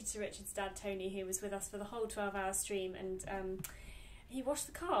 thank you to Richard's dad, Tony, who was with us for the whole 12-hour stream, and he washed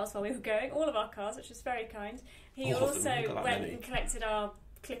the cars while we were going, all of our cars, which was very kind. He also went and collected our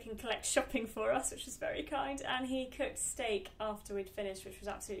click and collect shopping for us, which was very kind, and he cooked steak after we'd finished, which was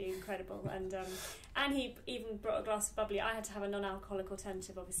absolutely incredible, and he even brought a glass of bubbly. I had to have a non-alcoholic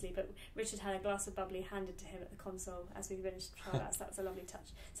alternative, obviously, but Richard had a glass of bubbly handed to him at the console as we finished the trial. So that was a lovely touch.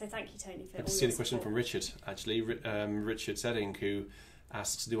 So thank you, Tony, for all your support. I've seen a question from Richard, actually, Richard Sedding, who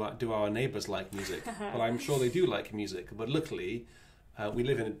asks, do our neighbours like music? Well, I'm sure they do like music, but luckily we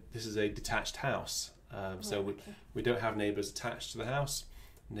live in this is a detached house, so we don't have neighbours attached to the house.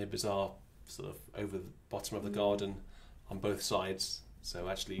 Neighbours are sort of over the bottom of the garden on both sides. So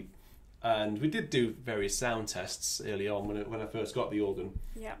actually, and we did do various sound tests early on when I first got the organ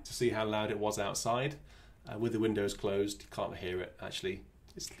to see how loud it was outside. With the windows closed, you can't hear it actually.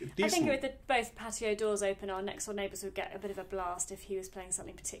 It's decent. I think with both patio doors open, our next door neighbours would get a bit of a blast if he was playing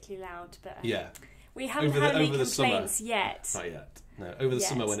something particularly loud. But we haven't had any complaints yet. Not yet. No, over the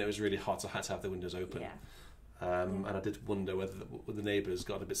summer when it was really hot, I had to have the windows open. Yeah. And I did wonder whether the neighbours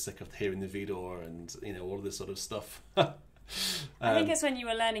got a bit sick of hearing the V-door and all of this sort of stuff. I think it's when you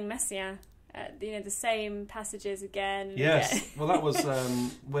were learning Messiaen. The same passages again. And yes. again. Well, that was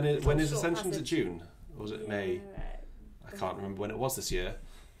when his ascension passage. to June. Or was it May? I can't remember when it was this year.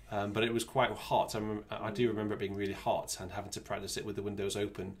 But it was quite hot. I do remember it being really hot and having to practice it with the windows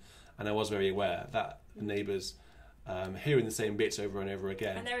open. And I was very aware that the neighbours hearing the same bits over and over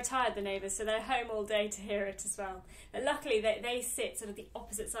again. And they're retired, the neighbours, so they're home all day to hear it as well. But luckily, they sit sort of the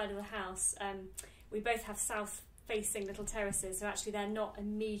opposite side of the house. We both have south-facing little terraces, so actually they're not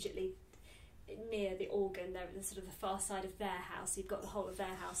immediately near the organ. They're at sort of the far side of their house. You've got the whole of their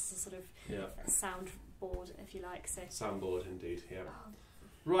house as a sort of soundboard, if you like. So soundboard, indeed. Yeah. Oh.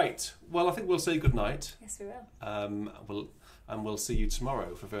 Right. Well, I think we'll say good night. Yes, we will. We'll see you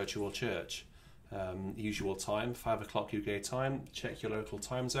tomorrow for virtual church. Usual time, 5 o'clock UK time. Check your local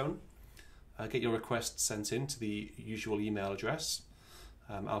time zone. Get your requests sent in to the usual email address.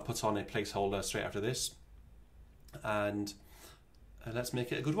 I'll put on a placeholder straight after this, and let's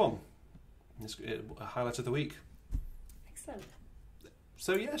make it a good one. It's a highlight of the week. Excellent.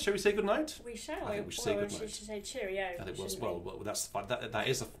 So yeah, shall we say good night? We shall. I think we should say good night. We should say cheerio. And it was that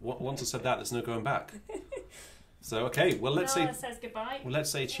is once I said that, there's no going back. So okay, well let's Nala says goodbye. Well, let's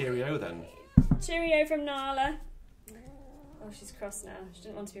say cheerio then. Cheerio from Nala. Oh, she's cross now. She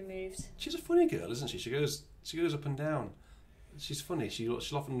didn't want to be moved. She's a funny girl, isn't she? She goes up and down. She's funny. She'll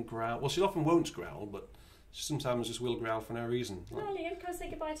often growl. Well, she often won't growl, but she sometimes just will growl for no reason. Nala, you come say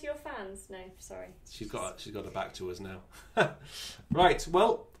goodbye to your fans. No, sorry. She's got her back to us now. Right.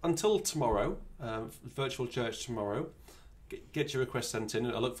 Well, until tomorrow, virtual church tomorrow. Get your requests sent in.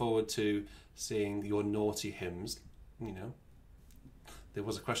 I look forward to seeing your naughty hymns. There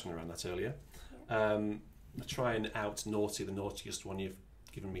was a question around that earlier. Try and out naughty the naughtiest one you've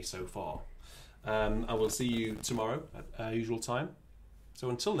given me so far. I will see you tomorrow at our usual time. So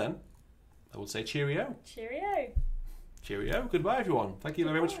until then, I will say cheerio. Cheerio. Cheerio. Goodbye, everyone. Thank you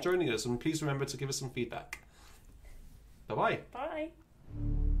very much for joining us, and please remember to give us some feedback. Bye-bye. Bye.